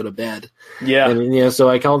actually go to bed. Yeah. And so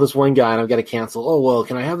I call this one guy and I've got to cancel. Oh, well,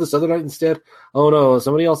 can I have this other night instead? Oh no,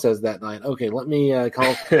 somebody else has that night. Okay, let me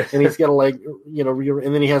call. And he's got to like,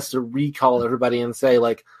 and then he has to recall everybody and say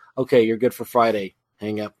like, okay, you're good for Friday.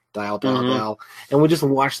 Hang up. Dial. And we just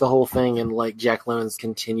watch the whole thing, and like Jack Lemmon's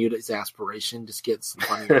continued exasperation just gets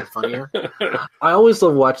funnier and funnier. I always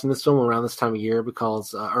love watching this film around this time of year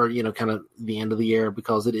because, kind of the end of the year,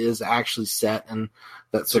 because it is actually set in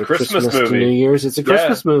that sort of Christmas to New Year's. It's a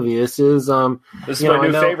Christmas movie. This is my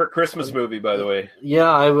new favorite Christmas movie, by the way.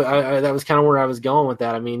 Yeah, I that was kind of where I was going with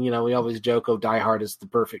that. I mean, we always joke, "Oh, Die Hard is the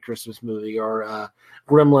perfect Christmas movie," or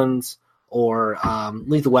Gremlins, or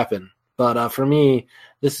Lethal Weapon. But for me,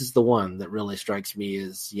 this is the one that really strikes me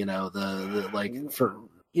as, there's a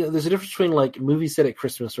difference between like movie set at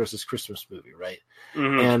Christmas versus Christmas movie, right?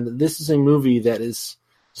 Mm-hmm. And this is a movie that is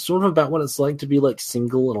sort of about what it's like to be like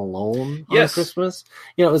single and alone on Christmas.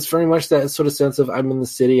 It's very much that sort of sense of I'm in the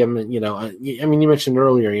city. You mentioned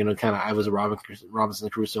earlier, kind of I was a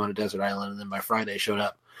Robinson Crusoe on a desert island, and then by Friday showed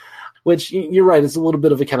up. Which you're right, it's a little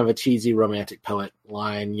bit of a kind of a cheesy romantic poet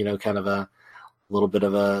line, kind of a little bit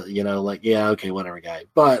of a, whatever guy.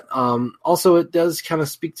 But also it does kind of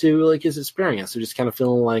speak to like his experience. So just kind of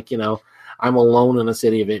feeling like, I'm alone in a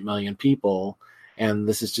city of 8 million people, and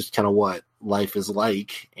this is just kind of what life is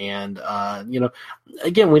like. And,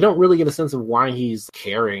 again, we don't really get a sense of why he's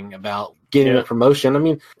caring about getting a promotion. I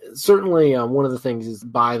mean, certainly one of the things is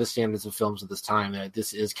by the standards of films of this time that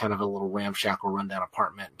this is kind of a little ramshackle rundown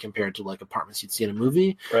apartment compared to like apartments you'd see in a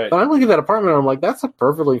movie. Right. But I look at that apartment and I'm like, that's a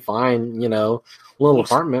perfectly fine, little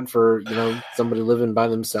apartment for, somebody living by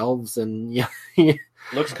themselves. And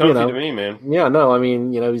looks comfy to me, man. Yeah, no, I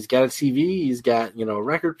mean, he's got a TV, he's got, a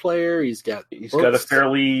record player, he's got got a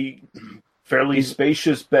fairly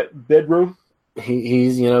spacious bedroom.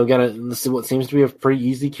 He's got what seems to be a pretty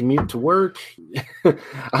easy commute to work.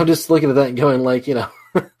 I'm just looking at that and going like, there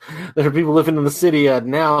are people living in the city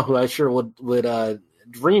now who I sure would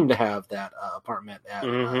dream to have that apartment at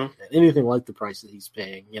anything like the price that he's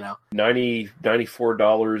paying.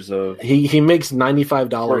 $94 of he makes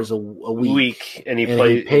 $95 a week, and he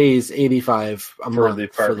pays $85 a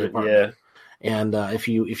month for the apartment. Yeah. And if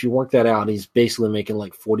you work that out, he's basically making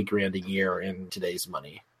like $40,000 a year in today's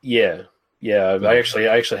money. Yeah. Yeah, I actually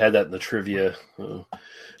had that in the trivia.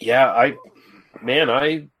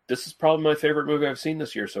 This is probably my favorite movie I've seen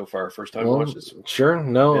this year so far. First time I watched this. Sure,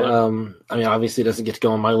 no. Yeah. Obviously it doesn't get to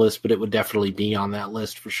go on my list, but it would definitely be on that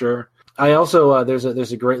list for sure. I also there's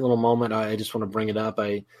a great little moment. I just want to bring it up.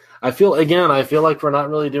 I feel like we're not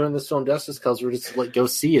really doing this film justice because we're just like, go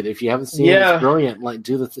see it. If you haven't seen it, it's brilliant. Like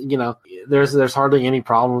do there's hardly any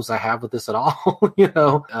problems I have with this at all. One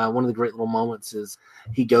of the great little moments is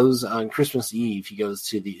he goes on Christmas Eve. He goes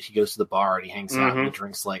to the bar and he hangs out and he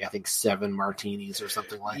drinks like I think 7 martinis or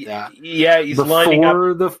something like that. Yeah, he's lining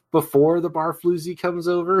up before the bar floozy comes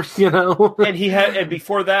over. And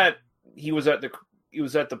before that he was at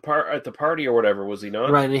the party or whatever, was he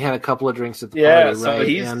not? Right, and he had a couple of drinks at the party. So right?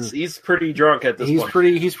 he's pretty drunk at this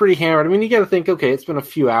point. He's pretty hammered. I mean, you got to think, okay, it's been a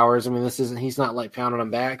few hours. I mean, he's not like pounding him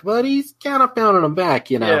back, but he's kind of pounding him back,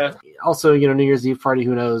 Yeah. Also, New Year's Eve party,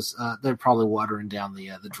 who knows? They're probably watering down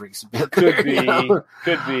the drinks a bit. Could be.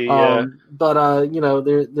 Yeah. But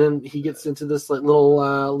then he gets into this like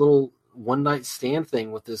little one night stand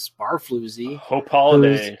thing with this bar floozy. Hope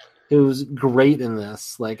Holiday. who's great in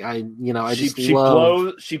this. Like I just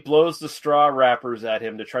love. She blows the straw wrappers at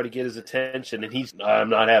him to try to get his attention, and I'm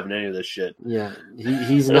not having any of this shit. Yeah,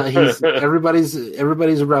 he's not. He's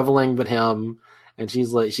everybody's reveling but him. And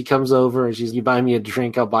she comes over and you buy me a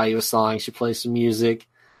drink, I'll buy you a song. She plays some music,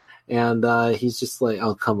 and he's just like,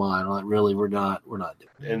 oh, come on, like, really, we're not doing it.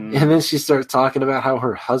 And then she starts talking about how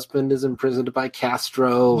her husband is imprisoned by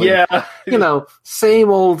Castro. And,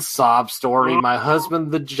 same old sob story. My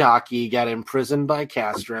husband, the jockey, got imprisoned by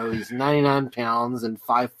Castro. He's 99 pounds and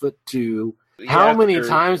 5'2". How many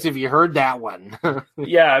times have you heard that one?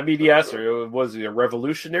 Yeah, I mean, he asked her, was he a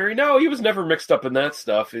revolutionary? No, he was never mixed up in that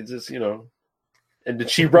stuff. It's just, And then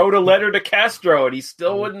she wrote a letter to Castro, and he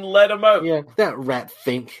still wouldn't let him out. Yeah, that rat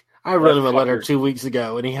Fink. I wrote him a letter 2 weeks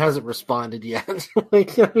ago, and he hasn't responded yet. I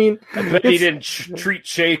bet he didn't treat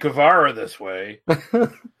Che Guevara this way.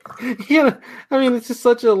 Yeah, I mean, it's just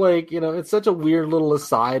such a it's such a weird little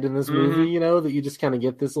aside in this movie, that you just kind of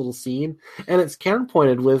get this little scene, and it's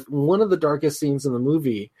counterpointed with one of the darkest scenes in the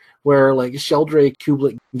movie, where Sheldrake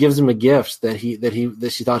Kubelik gives him a gift that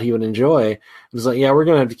she thought he would enjoy. It was like, yeah, we're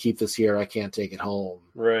gonna have to keep this here. I can't take it home.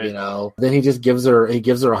 Right. Then he just gives her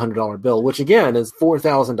 $100 bill, which again is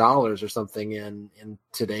 $4,000 or something in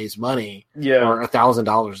today's money. Yeah. Or $1,000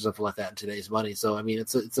 or something like that in today's money. So I mean,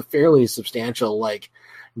 it's a fairly substantial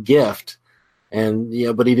gift. And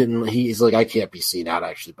but he's like, I can't be seen out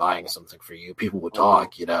actually buying something for you. People would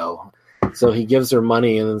talk, So he gives her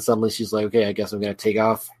money, and then suddenly she's like, okay, I guess I'm going to take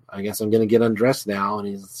off. I guess I'm going to get undressed now. And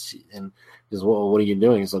he's well, what are you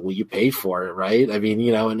doing? He's like, well, you paid for it, right? I mean,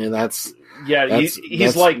 and that's. Yeah,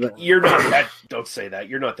 he's like, you're not that. Don't say that.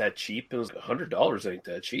 You're not that cheap. It was $100 ain't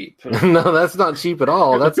that cheap. No, that's not cheap at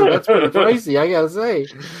all. That's pretty pricey, I gotta say.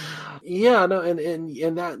 Yeah, no,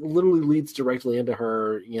 and that literally leads directly into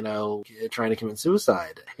her, trying to commit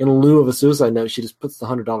suicide. In lieu of a suicide note, she just puts the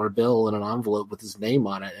 $100 bill in an envelope with his name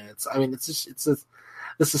on it, and it's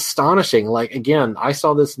astonishing. Like, again, I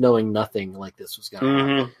saw this knowing nothing like this was going to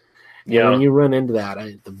happen. Yeah. When you run into that,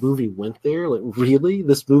 the movie went there. Like, really?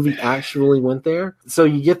 This movie actually went there? So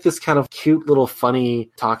you get this kind of cute little funny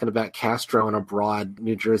talking about Castro in a broad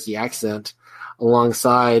New Jersey accent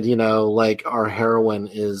alongside, our heroine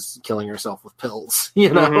is killing herself with pills,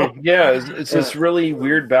 Mm-hmm. Yeah, it's this really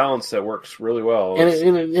weird balance that works really well. And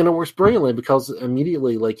it works brilliantly because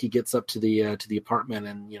immediately, he gets up to the apartment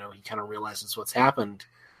and, he kind of realizes what's happened.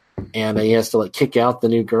 And he has to kick out the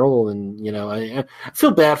new girl, and I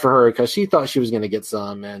feel bad for her because she thought she was going to get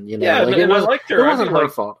some, and and I liked her. It wasn't her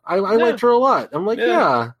fault. I liked her a lot. I'm like,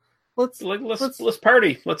 let's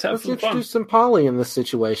party. Let's have some fun. Introduce some Polly in this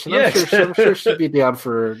situation. Yeah. I'm sure she'd be down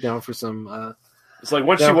for some. It's like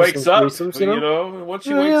once she wakes up, once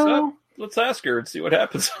she wakes up, let's ask her and see what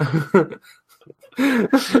happens.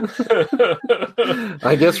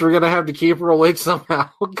 I guess we're gonna have to keep her awake somehow.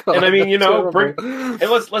 God, and I mean,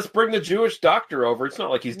 let's bring the Jewish doctor over. It's not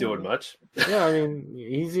like he's doing much. Yeah, I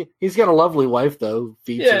mean, he's got a lovely wife though,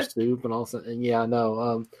 feeds her soup and all.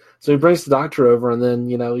 And so he brings the doctor over, and then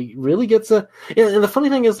he really gets and the funny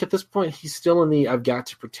thing is, at this point, he's still in the I've got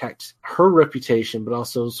to protect her reputation, but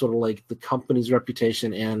also sort of the company's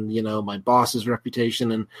reputation and my boss's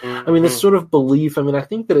reputation, and I mean this sort of belief. I mean, I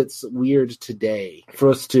think that it's weird today for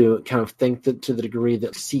us to kind of think that to the degree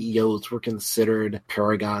that CEOs were considered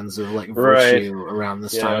paragons of virtue around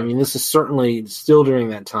this time. I mean, this is certainly still during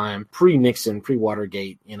that time, pre-Nixon,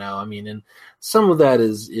 pre-Watergate. I mean, and some of that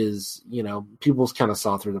is people kind of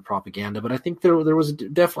saw through the propaganda, but I think there was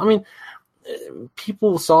definitely. I mean,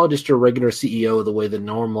 people saw just a regular CEO the way the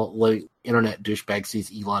normal internet douchebag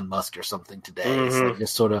sees Elon Musk or something today. Mm-hmm. It's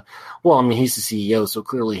just sort of, well, I mean, he's the CEO, so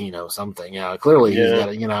clearly he knows something. Yeah, clearly he's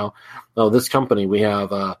got this company we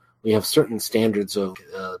have certain standards of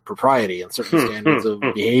propriety and certain standards of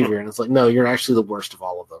behavior, and it's like, no, you're actually the worst of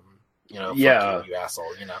all of them. You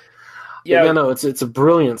asshole. Yeah, no, it's a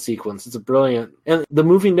brilliant sequence. It's a brilliant, and the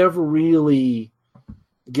movie never really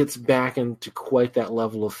gets back into quite that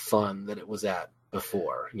level of fun that it was at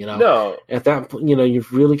before. No. At that point,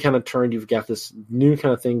 you've really kind of turned. You've got this new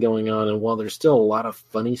kind of thing going on, and while there's still a lot of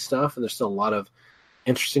funny stuff, and there's still a lot of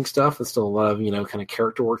interesting stuff, and still a lot of kind of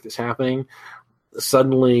character work that's happening,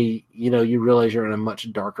 suddenly you realize you're in a much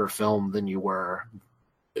darker film than you were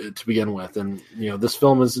to begin with, and this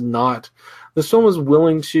film is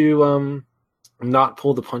willing to not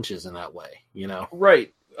pull the punches in that way.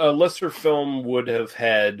 Right. A lesser film would have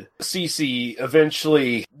had Cece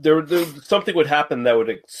eventually. There something would happen that would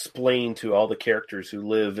explain to all the characters who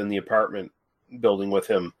live in the apartment building with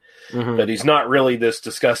him that he's not really this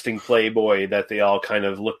disgusting playboy that they all kind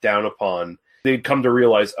of look down upon. they'd come to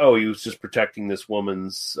realize, oh, he was just protecting this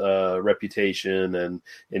woman's reputation, and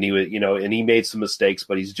he was, and he made some mistakes,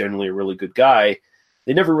 but he's generally a really good guy.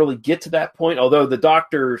 They never really get to that point, although the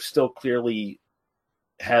Doctor still clearly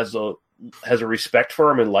has a respect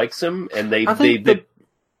for him and likes him, and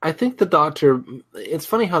I think the Doctor, it's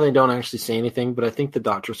funny how they don't actually say anything, but I think the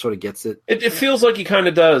Doctor sort of gets it. It feels like he kind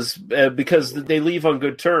of does, because they leave on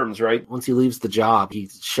good terms, right? Once he leaves the job, he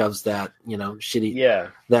shoves that, shitty... Yeah.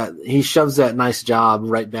 He shoves that nice job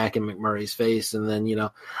right back in McMurray's face, and then,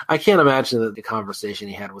 I can't imagine that the conversation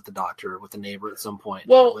he had with the Doctor, with the neighbor at some point,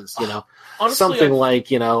 was, honestly, something like,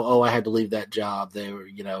 oh, I had to leave that job. They were,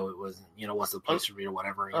 it was, what's the place for me or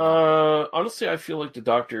whatever. Honestly, I feel like the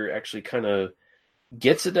Doctor actually kind of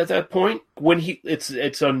gets it at that point when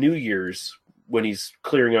it's on New Year's when he's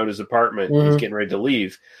clearing out his apartment and he's getting ready to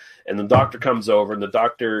leave, and the Doctor comes over, and the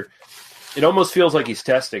Doctor, it almost feels like he's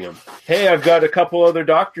testing him. Hey, I've got a couple other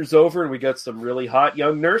doctors over, and we got some really hot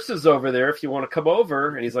young nurses over there if you want to come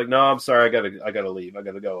over. And he's like, no, I'm sorry, I gotta leave, I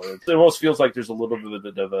gotta go. It almost feels like there's a little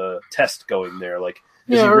bit of a test going there, like,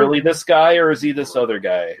 is he really this guy, or is he this other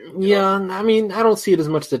guy? Yeah, I mean, I don't see it as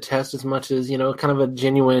much as a test as much as, kind of a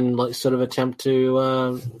genuine sort of attempt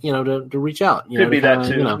to, to reach out. Could be that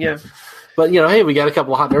too, yeah. But, hey, we got a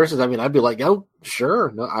couple of hot nurses. I mean, I'd be like, oh,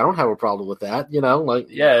 sure. No, I don't have a problem with that, like.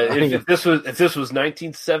 Yeah, if this was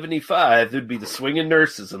 1975, there'd be the swinging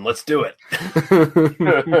nurses, and let's do it.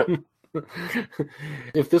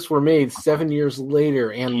 If this were made 7 years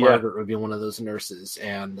later, Anne Margaret would be one of those nurses,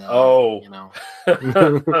 and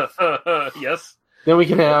yes. Then we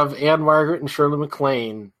can have Anne Margaret and Shirley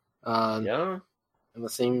MacLaine, in the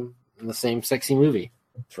same sexy movie.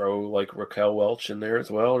 Throw like Raquel Welch in there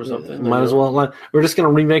as well, or something. Might as well. We're just going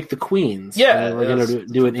to remake the Queens. Yeah, we're going to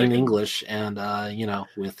do it in English, and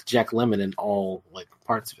with Jack Lemmon in all like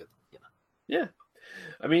parts of it. Yeah.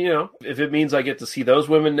 I mean, if it means I get to see those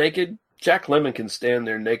women naked, Jack Lemmon can stand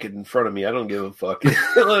there naked in front of me. I don't give a fuck.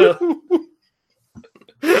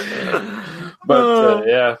 But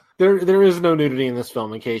yeah, there is no nudity in this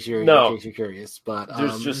film. In case you're curious, but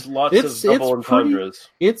there's just lots of double entendres.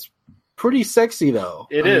 It's pretty sexy though.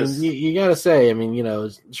 It is. You got to say. I mean,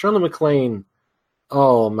 Shirley MacLaine.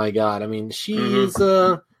 Oh my god! I mean, she's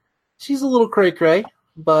a little cray cray.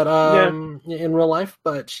 But in real life,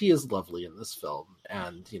 but she is lovely in this film,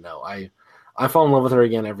 and I fall in love with her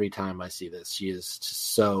again every time I see this. She is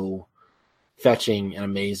just so fetching and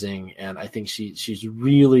amazing, and I think she's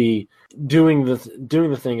really doing the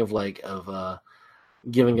thing of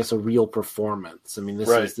giving us a real performance. I mean, this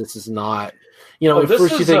is not at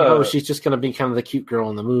first you think she's just going to be kind of the cute girl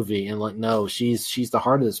in the movie, and like no, she's the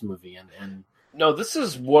heart of this movie, and no, this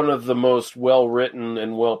is one of the most well-written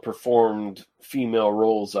and well-performed female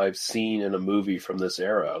roles I've seen in a movie from this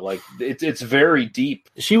era. Like, it's very deep.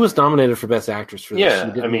 She was nominated for Best Actress for this. Yeah,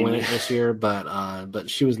 she didn't win it this year, but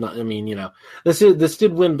she was not. I mean, this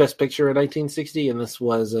did win Best Picture in 1960, and this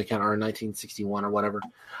was kind of our 1961 or whatever.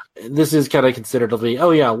 This is kind of considered to be,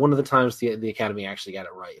 one of the times the Academy actually got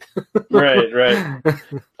it right. Right.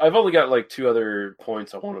 I've only got like two other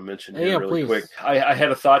points I want to mention here really quick. I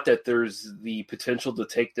had a thought that there's the potential to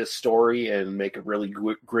take this story and make a really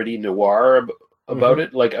gritty noir about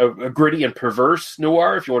it, like a gritty and perverse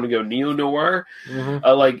noir, if you want to go neo-noir.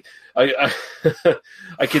 I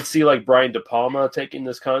could see like Brian De Palma taking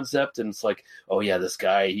this concept, and it's like, oh yeah, this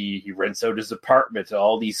guy, he rents out his apartment to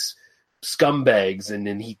all these scumbags, and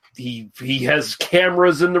then he has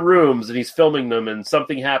cameras in the rooms, and he's filming them, and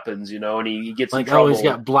something happens, and he gets in trouble. He's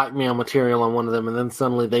got blackmail material on one of them, and then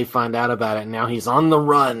suddenly they find out about it, and now he's on the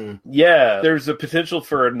run. Yeah, there's a potential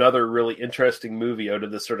for another really interesting movie out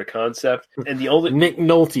of this sort of concept. And the only Nick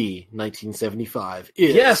Nolte, 1975,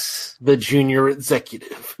 is the junior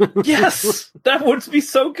executive. Yes, that would be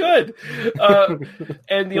so good.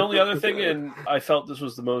 And the only other thing, and I felt this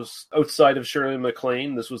was the most, outside of Shirley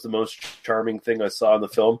MacLaine, this was the most charming thing I saw in the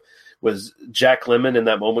film, was Jack Lemmon in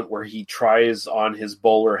that moment where he tries on his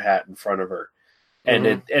bowler hat in front of her. And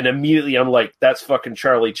and immediately I'm like, that's fucking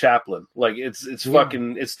Charlie Chaplin. Like it's it's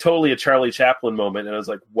totally a Charlie Chaplin moment. And I was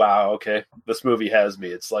like, wow, okay, this movie has me.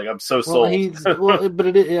 It's like, I'm so sold. But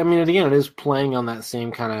it is playing on that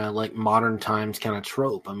same kind of like modern times kind of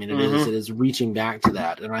trope. I mean, it is reaching back to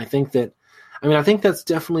that. And I think that's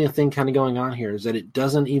definitely a thing kind of going on here, is that it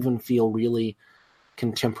doesn't even feel really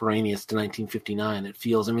contemporaneous to 1959. It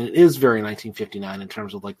feels, it is very 1959 in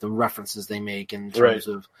terms of like the references they make, in terms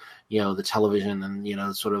of, the television and,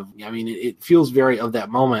 it feels very of that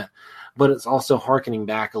moment, but it's also hearkening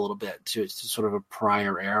back a little bit to sort of a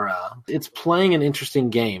prior era. It's playing an interesting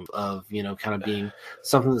game of, kind of being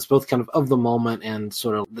something that's both kind of the moment and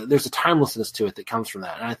sort of, there's a timelessness to it that comes from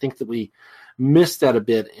that. And I think that we missed that a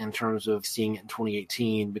bit in terms of seeing it in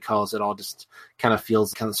 2018 because it all just kind of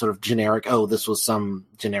feels kind of sort of generic. Oh, this was some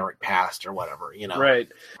generic past or whatever, you know? Right.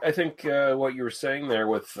 I think what you were saying there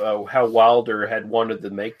with how Wilder had wanted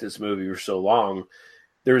to make this movie for so long,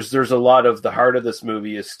 there's a lot of the heart of this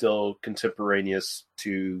movie is still contemporaneous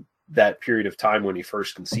to that period of time when he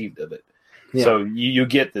first conceived of it. Yeah. So you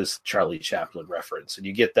get this Charlie Chaplin reference, and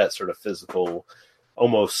you get that sort of physical,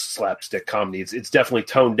 almost slapstick comedy. It's definitely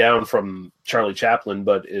toned down from Charlie Chaplin,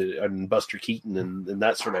 and Buster Keaton and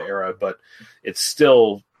that sort of era, but it's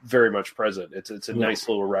still very much present. It's a nice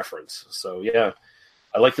little reference. So yeah,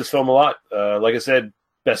 I like this film a lot. Like I said,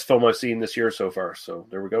 best film I've seen this year so far. So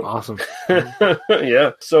there we go. Awesome.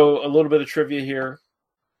 Yeah. So a little bit of trivia here.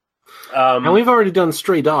 And we've already done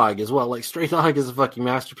Stray Dog as well. Like, Stray Dog is a fucking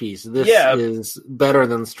masterpiece. This is better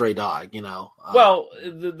than Stray Dog, you know. Well,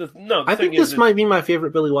 I think this might be my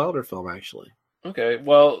favorite Billy Wilder film, actually. Okay,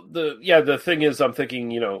 well, the thing is, I'm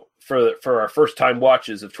thinking, you know, for our first time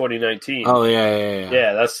watches of 2019. Oh yeah.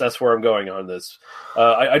 Yeah, that's where I'm going on this.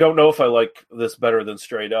 I don't know if I like this better than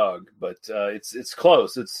Stray Dog, but it's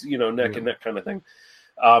close. It's, you know, neck and neck kind of thing.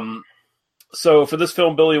 So for this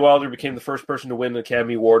film, Billy Wilder became the first person to win the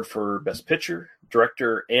Academy Award for Best Picture,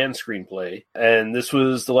 Director, and Screenplay. And this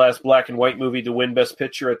was the last black and white movie to win Best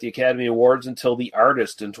Picture at the Academy Awards until The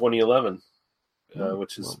Artist in 2011,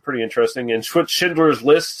 which is pretty interesting. And Schindler's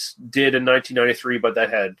List did in 1993, but that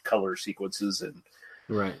had color sequences. And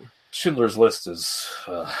right. Schindler's List is,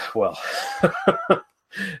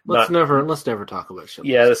 Let's never talk about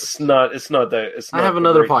Schindler's Yeah, it's not that. I have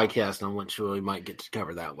another podcast on which we might get to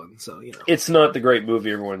cover that one. So, you know, it's not the great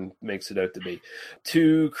movie everyone makes it out to be.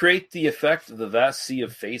 To create the effect of the vast sea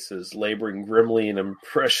of faces laboring grimly and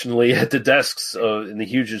impressionally at the desks in the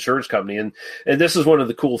huge insurance company, and this is one of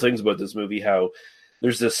the cool things about this movie, how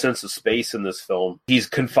there's this sense of space in this film. He's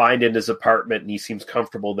confined in his apartment and he seems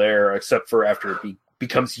comfortable there, except for after it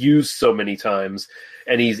becomes used so many times,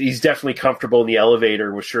 and he's definitely comfortable in the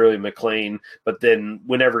elevator with Shirley MacLaine, but then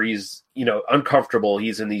whenever he's, you know, uncomfortable,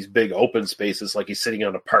 he's in these big open spaces, like he's sitting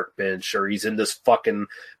on a park bench or he's in this fucking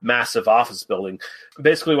massive office building.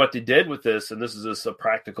 Basically what they did with this, and this is just a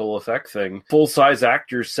practical effect thing, full-size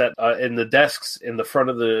actors set in the desks in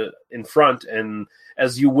front, and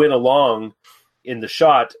as you went along in the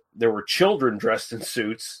shot, there were children dressed in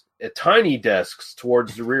suits at tiny desks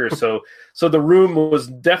towards the rear. So the room was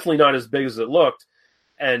definitely not as big as it looked.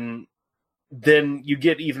 And then you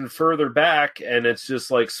get even further back and it's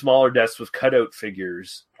just like smaller desks with cutout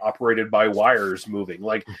figures operated by wires moving,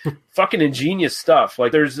 like fucking ingenious stuff.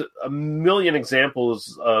 Like, there's a million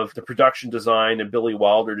examples of the production design and Billy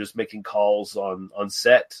Wilder just making calls on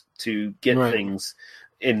set to get things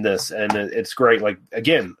in this, and it's great. Like,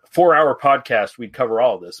 again, 4-hour podcast, we'd cover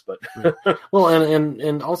all this, but well,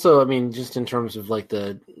 and also, I mean, just in terms of like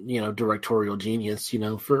the, you know, directorial genius, you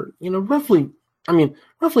know, for, you know, roughly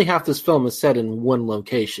half this film is set in one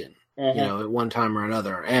location, you know, at one time or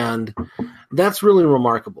another, and that's really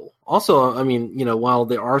remarkable. Also, I mean, you know, while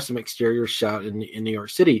there are some exteriors shot in New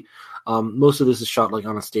York City, most of this is shot like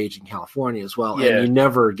on a stage in California as well, and you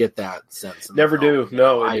never get that sense. Never do.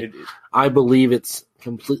 No, I believe it's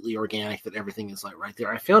completely organic, that everything is like right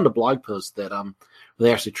there. I found a blog post that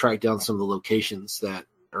they actually tracked down some of the locations that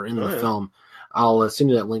are in the film. I'll send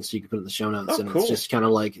you that link so you can put it in the show notes. It's just kind of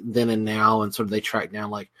like then and now, and sort of they track down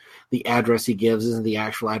like the address he gives isn't the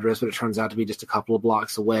actual address, but it turns out to be just a couple of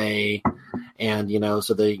blocks away. And, you know,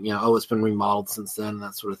 so they, you know, it's been remodeled since then,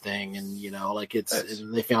 that sort of thing. And, you know, like and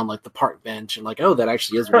they found like the park bench and like, that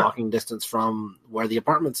actually is walking distance from where the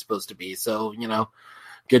apartment's supposed to be. So, you know,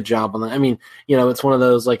 good job on that. I mean, you know, it's one of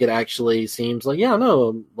those, like, it actually seems like,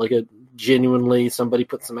 like a genuinely somebody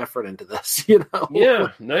put some effort into this, you know?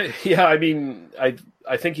 Yeah. I mean,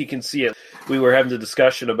 I think you can see it. We were having a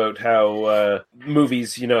discussion about how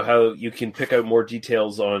movies, you know, how you can pick out more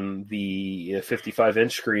details on the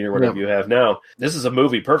 55-inch screen or whatever you have now. This is a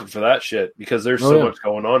movie perfect for that shit, because there's so much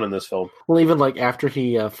going on in this film. Well, even like after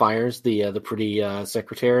he fires the pretty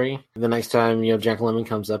secretary, the next time, you know, Jack Lemmon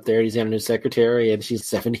comes up there, he's got a new secretary and she's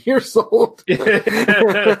 70 years old.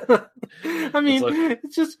 I mean,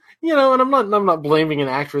 it's just, you know, and I'm not blaming an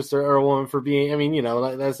actress or a woman for being, I mean, you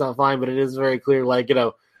know, that's not fine, but it is very clear, like, you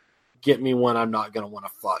know, get me one I'm not going to want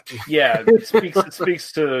to fuck. Yeah, it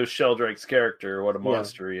speaks to Sheldrake's character, what a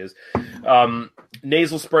monster he is.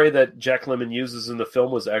 Nasal spray that Jack Lemmon uses in the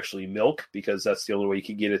film was actually milk, because that's the only way you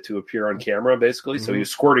could get it to appear on camera, basically. So he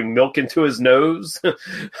was squirting milk into his nose,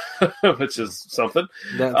 which is something.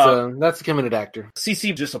 That's a committed actor.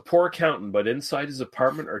 CC, just a poor accountant, but inside his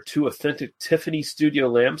apartment are two authentic Tiffany studio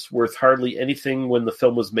lamps worth hardly anything when the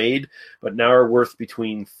film was made, but now are worth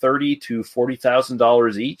between $30,000 to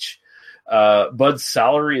 $40,000 each. Bud's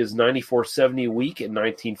salary is $94.70 a week in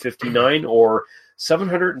 1959, or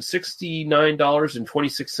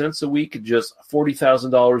 $769.26 a week, just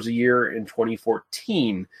 $40,000 a year in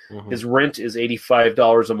 2014. His rent is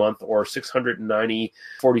 $85 a month, or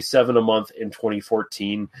 $690.47 a month in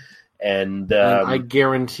 2014. And I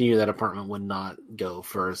guarantee you that apartment would not go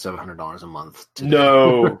for $700 a month.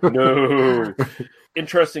 No.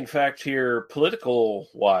 Interesting fact here,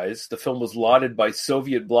 political-wise, the film was lauded by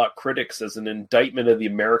Soviet bloc critics as an indictment of the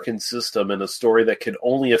American system and a story that could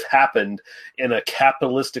only have happened in a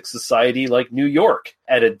capitalistic society like New York.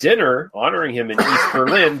 At a dinner honoring him in East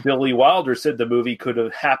Berlin, Billy Wilder said the movie could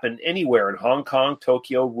have happened anywhere in Hong Kong,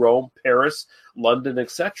 Tokyo, Rome, Paris, London,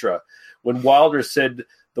 etc. When Wilder said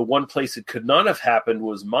the one place it could not have happened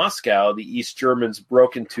was Moscow, the East Germans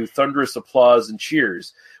broke into thunderous applause and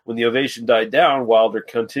cheers. When the ovation died down, Wilder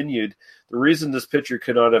continued, "The reason this picture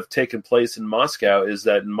could not have taken place in Moscow is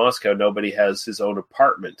that in Moscow nobody has his own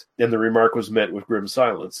apartment." And the remark was met with grim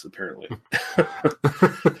silence, apparently.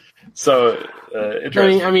 So,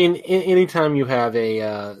 interesting. I mean, anytime you have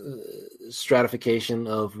a stratification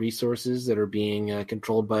of resources that are being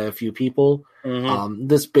controlled by a few people,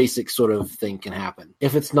 this basic sort of thing can happen.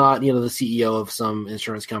 If it's not, the CEO of some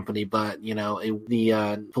insurance company, but,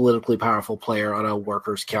 the politically powerful player on a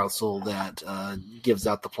workers' council that gives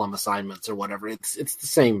out the plum assignments or whatever, it's the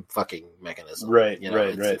same fucking mechanism. Right.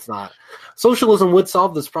 It's not. Socialism would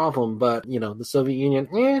solve this problem, but, the Soviet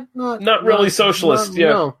Union, not really socialist.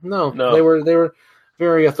 No. They were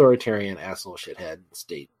very authoritarian, asshole, shithead,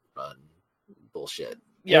 state run bullshit.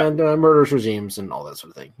 Yeah. And murderous regimes and all that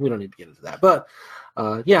sort of thing. We don't need to get into that. But,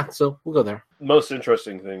 so we'll go there. Most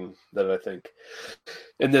interesting thing that I think,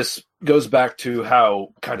 and this goes back to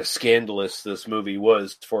how kind of scandalous this movie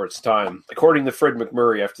was for its time. According to Fred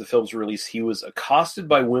McMurray, after the film's release, he was accosted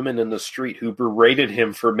by women in the street who berated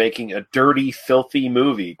him for making a dirty, filthy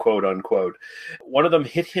movie, quote unquote. One of them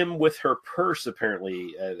hit him with her purse,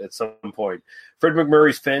 apparently, at some point. Fred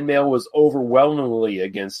McMurray's fan mail was overwhelmingly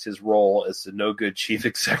against his role as the no-good chief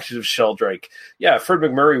executive Sheldrake. Yeah, Fred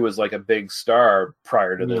McMurray was like a big star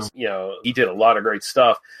prior to this. He did a lot of great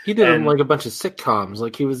stuff. He did like a bunch of sitcoms.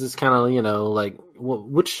 Like he was this kind of,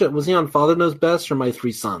 which was he on Father Knows Best or My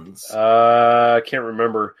Three Sons? I can't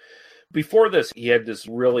remember. Before this, he had this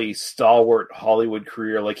really stalwart Hollywood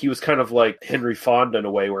career. Like he was kind of like Henry Fonda in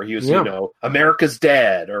a way, where he was, America's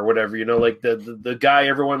dad or whatever. Like the guy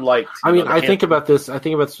everyone liked. I think about this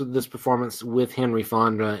performance with Henry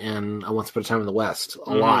Fonda and Once Upon a Time in the West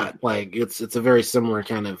a lot. Like it's a very similar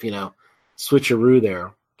kind of switcheroo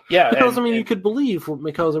there. Yeah, because you could believe,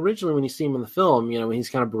 because originally when you see him in the film, when he's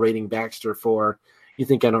kind of berating Baxter for, you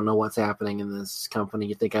think I don't know what's happening in this company,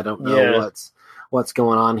 you think I don't know what's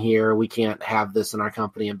going on here, we can't have this in our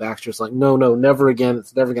company, and Baxter's like, no, never again,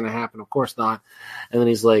 it's never going to happen, of course not. And then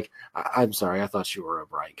he's like, I'm sorry, I thought you were a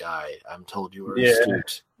bright guy, I'm told you were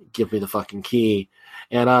astute, give me the fucking key.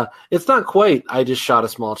 And it's not quite, I just shot a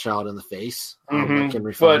small child in the face, like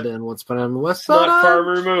Henry Fonda and Once Upon a Time in the West. Not far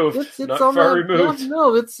removed. It's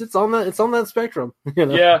on that spectrum.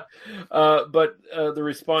 Yeah, but the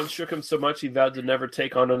response shook him so much he vowed to never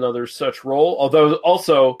take on another such role. Although,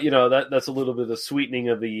 also, that's a little bit of sweetening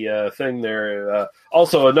of the thing there.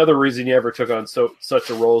 Also, another reason he ever took on such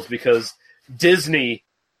a role is because Disney.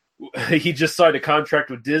 He just signed a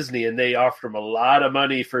contract with Disney, and they offered him a lot of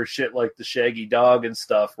money for shit like the Shaggy Dog and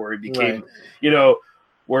stuff, where he became,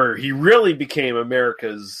 where he really became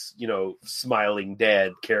America's, smiling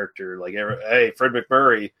dad character. Like, hey, Fred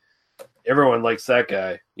McMurray, everyone likes that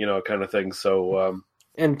guy, kind of thing. So,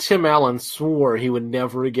 and Tim Allen swore he would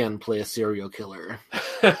never again play a serial killer.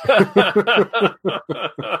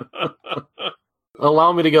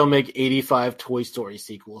 Allow me to go make 85 Toy Story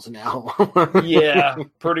sequels now. Yeah,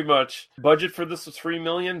 pretty much. Budget for this was $3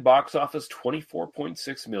 million. Box office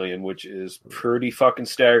 $24.6 million, which is pretty fucking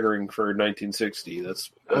staggering for 1960.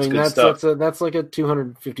 That's good stuff. That's like a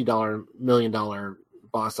 $250 million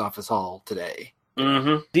box office haul today.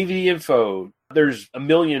 DVD info. There's a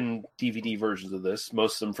million DVD versions of this,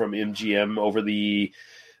 most of them from MGM over the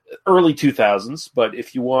early 2000s, but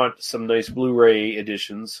if you want some nice Blu-ray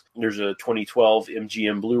editions, there's a 2012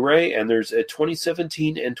 MGM Blu-ray, and there's a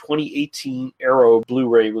 2017 and 2018 Arrow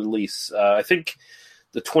Blu-ray release. I think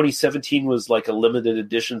the 2017 was like a limited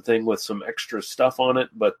edition thing with some extra stuff on it,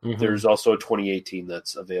 but there's also a 2018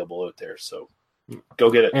 that's available out there, so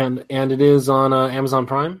go get it. And it is on Amazon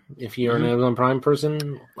Prime. If you're an Amazon Prime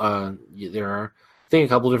person, there are, I think, a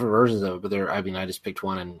couple different versions of it, but I just picked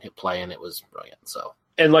one and hit play, and it was brilliant, so...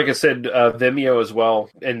 And like I said, Vimeo as well.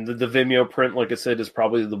 And the Vimeo print, like I said, is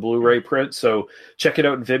probably the Blu-ray print. So check it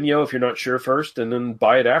out in Vimeo if you're not sure first, and then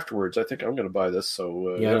buy it afterwards. I think I'm going to buy this.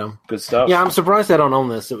 So good stuff. Yeah, I'm surprised I don't own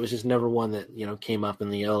this. It was just never one that came up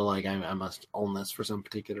in the like I must own this for some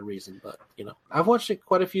particular reason. But I've watched it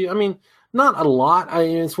quite a few. I mean, not a lot.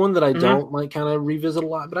 It's one that I don't like kind of revisit a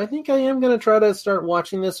lot. But I think I am going to try to start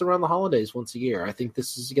watching this around the holidays once a year. I think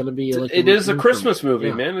this is going to be like it is a Christmas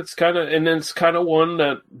movie, man. It's kind of one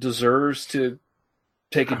that deserves to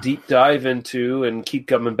take a deep dive into and keep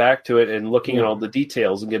coming back to it and looking at all the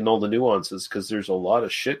details and getting all the nuances, because there's a lot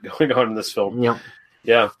of shit going on in this film.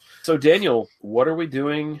 Yeah. So Daniel, what are we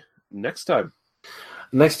doing next time?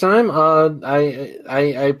 Next time,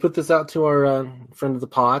 I put this out to our friend of the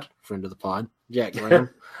pod, Jack Graham.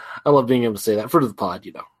 I love being able to say that. Friend of the pod,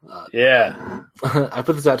 yeah. I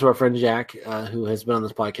put this out to our friend Jack, who has been on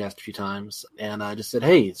this podcast a few times, and I just said,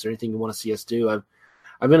 "Hey, is there anything you want to see us do?"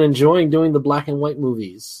 I've been enjoying doing the black and white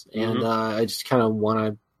movies, and I just kind of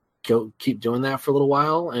want to keep doing that for a little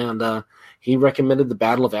while. And he recommended the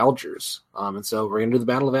Battle of Algiers, and so we're gonna do the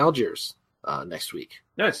Battle of Algiers next week.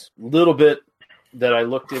 Nice, little bit that I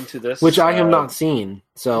looked into this, which I have not seen.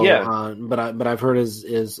 So, yeah. But I've heard is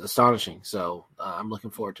astonishing. So I'm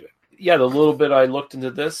looking forward to it. Yeah, the little bit I looked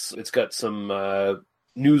into this, it's got some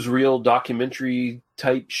newsreel documentary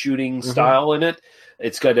type shooting style in it.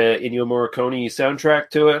 It's got a Ennio Morricone soundtrack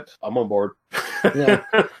to it. I'm on board. Yeah.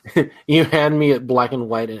 You had me at black and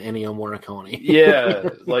white and Ennio Morricone. Yeah,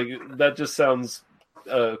 like that just sounds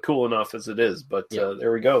cool enough as it is. But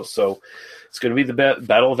there we go. So it's going to be the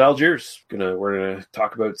Battle of Algiers. We're gonna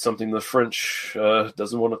talk about something the French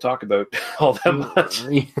doesn't want to talk about all that much,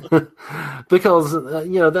 because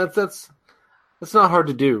that's not hard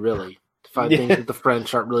to do, really. Find things that the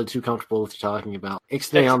French aren't really too comfortable with talking about.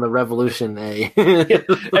 Ixnay on the revolution,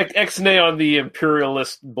 Ixnay on the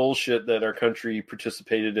imperialist bullshit that our country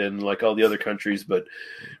participated in, like all the other countries, but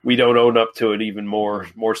we don't own up to it even more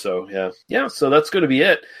so. Yeah. So that's going to be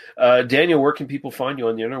it. Daniel, where can people find you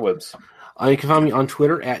on the interwebs? You can find me on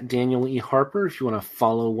Twitter at Daniel E. Harper if you want to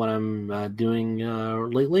follow what I'm doing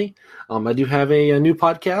lately. I do have a new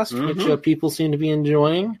podcast, which people seem to be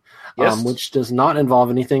enjoying, which does not involve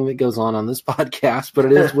anything that goes on this podcast, but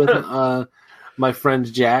it is with my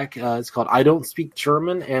friend Jack. It's called I Don't Speak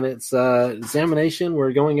German, and it's examination.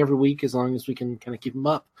 We're going every week as long as we can kind of keep them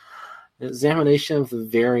up. An examination of the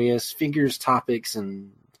various figures, topics,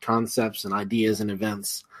 and concepts and ideas and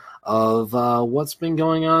events of what's been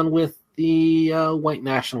going on with the white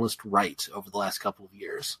nationalist right over the last couple of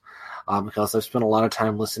years, because I've spent a lot of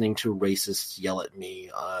time listening to racists yell at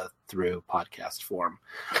me through podcast form.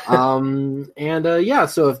 So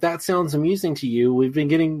if that sounds amusing to you, we've been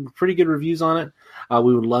getting pretty good reviews on it.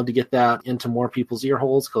 We would love to get that into more people's ear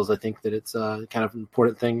holes, because I think that it's a kind of an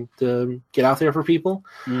important thing to get out there for people.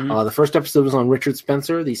 The first episode was on Richard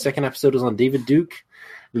Spencer. The second episode was on David Duke.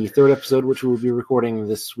 The third episode, which we'll be recording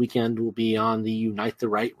this weekend, will be on the Unite the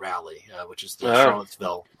Right rally, which is in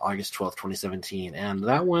Charlottesville, August 12th, 2017. And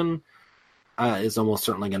that one is almost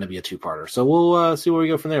certainly going to be a two-parter. So we'll see where we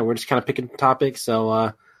go from there. We're just kind of picking topics.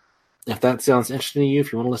 So if that sounds interesting to you,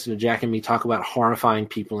 if you want to listen to Jack and me talk about horrifying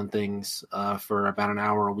people and things for about an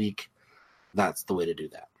hour a week, that's the way to do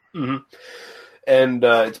that. And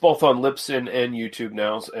it's both on Libsyn and YouTube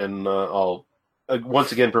now. And I'll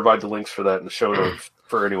once again provide the links for that in the show notes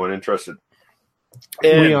for anyone interested.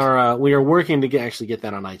 And we are working to get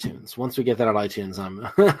that on iTunes. Once we get that on iTunes,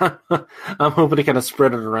 I'm hoping to kind of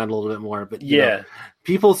spread it around a little bit more. But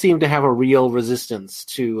people seem to have a real resistance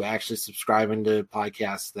to actually subscribing to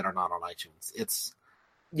podcasts that are not on iTunes. It's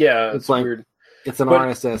like, weird. It's an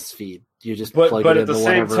RSS feed. You just plug it into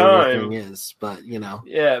whatever the thing is. But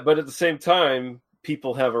but at the same time,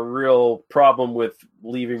 people have a real problem with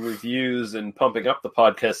leaving reviews and pumping up the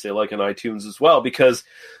podcasts they like on iTunes as well, because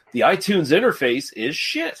the iTunes interface is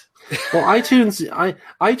shit. Well,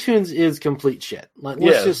 iTunes is complete shit.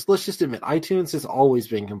 Let's just admit, iTunes has always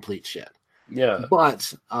been complete shit. Yeah,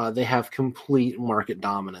 but they have complete market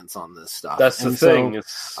dominance on this stuff. That's the thing.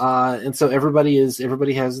 And so everybody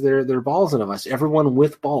has their balls in a vice. Everyone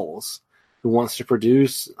with balls who wants to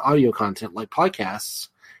produce audio content like podcasts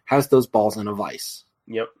has those balls in a vice.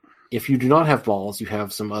 Yep. if you do not have balls, you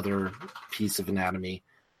have some other piece of anatomy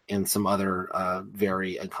in some other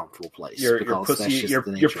very uncomfortable place. Your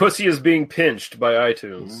pussy is being pinched by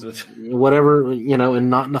iTunes. Whatever, and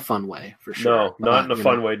not in a fun way, for sure. No, not in a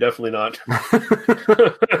fun way. Definitely not.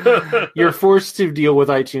 You're forced to deal with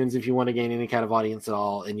iTunes if you want to gain any kind of audience at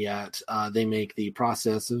all, and yet they make the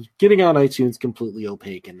process of getting on iTunes completely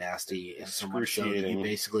opaque and nasty, and so much so that you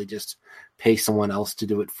basically just pay someone else to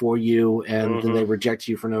do it for you, and then they reject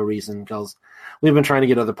you for no reason, because we've been trying to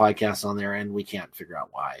get other podcasts on there, and we can't figure out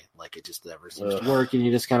why. Like, it just never seems to work, and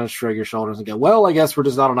you just kind of shrug your shoulders and go, well, I guess we're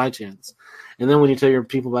just not on iTunes. And then when you tell your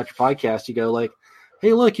people about your podcast, you go like,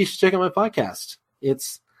 hey, look, you should check out my podcast.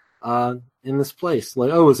 It's in this place. Like,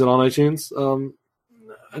 oh, is it on iTunes?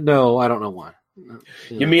 No, I don't know why.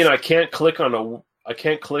 You mean I can't click on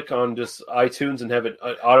just iTunes and have it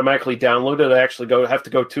automatically downloaded? I actually have to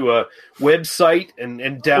go to a website and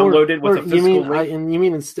download it with a physical link? You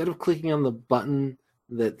mean instead of clicking on the button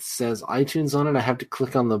that says iTunes on it, I have to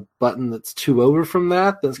click on the button that's two over from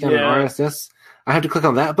that? That's got an RSS. I have to click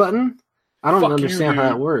on that button? I don't understand how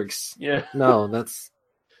that works. Yeah. No, that's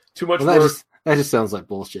too much work. That just sounds like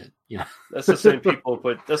bullshit. Yeah. That's the same people who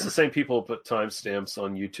put timestamps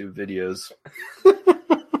on YouTube videos.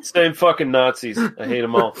 Same fucking Nazis. I hate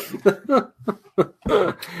them all.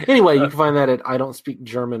 Anyway, you can find that at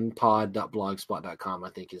idon'tspeakgermanpod.blogspot.com, I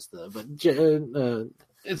think is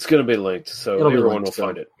it's going to be linked, so everyone will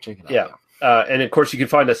find it. Check it out. Yeah. And of course, you can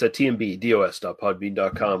find us at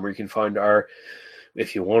tmbdos.podbean.com, where you can find our,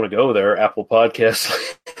 if you want to go there, Apple Podcast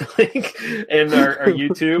link, and our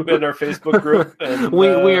YouTube and our Facebook group. And, we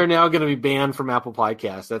are now going to be banned from Apple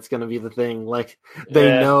Podcasts. That's going to be the thing. Like,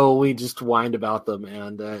 they know we just whined about them,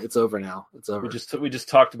 and it's over now. It's over. We just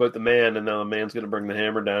talked about the man, and now the man's going to bring the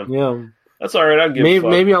hammer down. Yeah. That's all right. I don't give a fuck.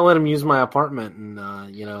 Maybe I'll let him use my apartment and,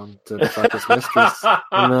 to fuck his mistress.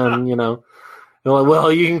 And then, like,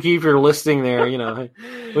 well, you can keep your listing there. We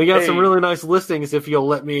got some really nice listings if you'll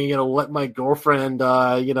let me, let my girlfriend,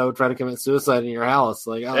 try to commit suicide in your house.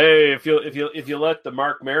 Like, hey, if you let the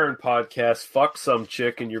Mark Maron podcast fuck some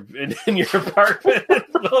chick in your apartment,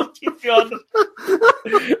 we'll keep you on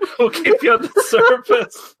the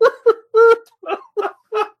surface.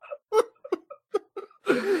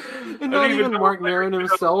 And not even Mark Maron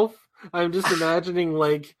himself. I'm just imagining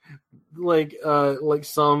like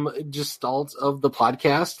some gestalt of the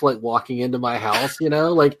podcast, like walking into my house,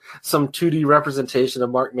 like some 2D representation of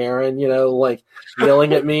Mark Maron, like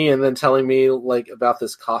yelling at me and then telling me like about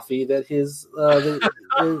this coffee that his.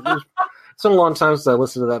 It's been a long time since I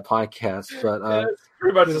listened to that podcast, but it's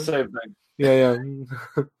pretty much the same thing. Yeah.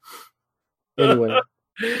 Anyway,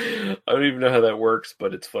 I don't even know how that works,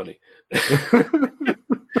 but it's funny.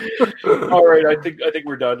 All right, I think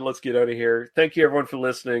we're done. Let's get out of here. Thank you, everyone, for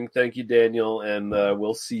listening. Thank you, Daniel, and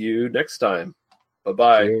we'll see you next time.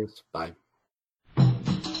 Bye-bye. Cheers. Bye.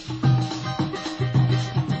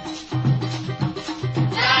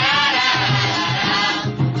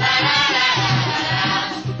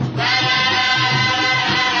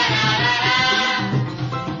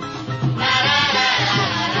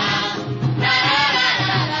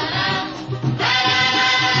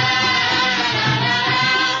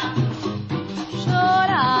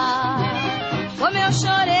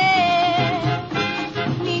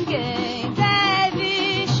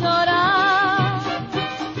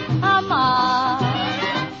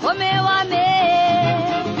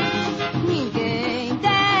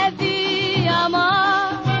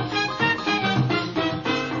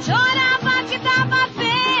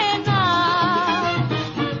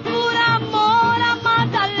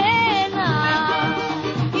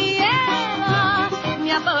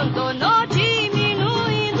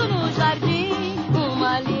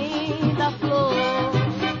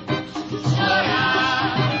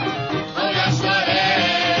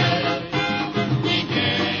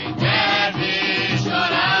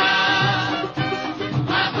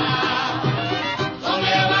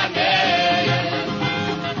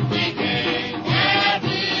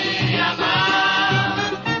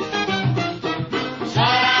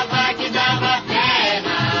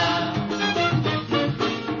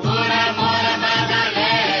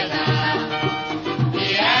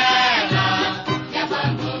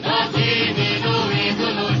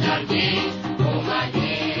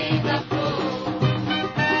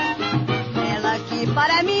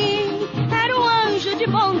 Para mim era um anjo de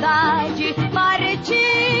bondade,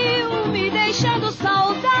 partiu me deixando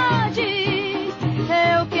saudade.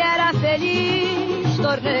 Eu que era feliz,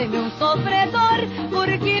 tornei-me um sofredor,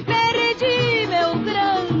 porque perdi meu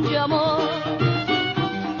grande amor.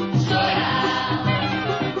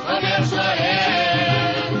 Chorar, como eu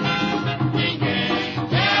chorei, ninguém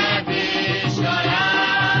deve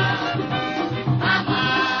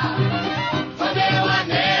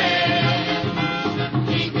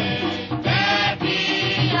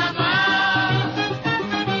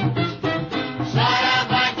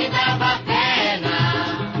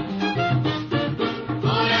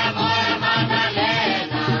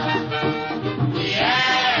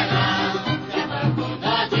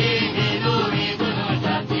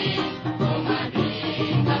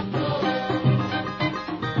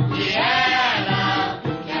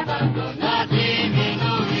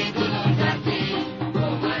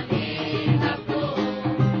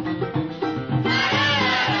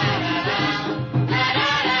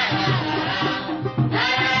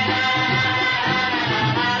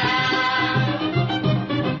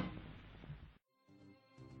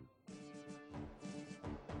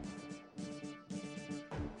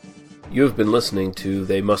You have been listening to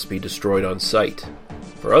They Must Be Destroyed on Sight.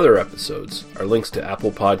 For other episodes, our links to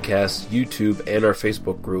Apple Podcasts, YouTube, and our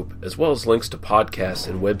Facebook group, as well as links to podcasts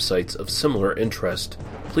and websites of similar interest,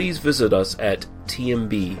 please visit us at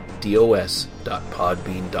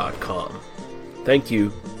tmbdos.podbean.com. Thank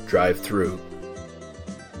you. Drive through.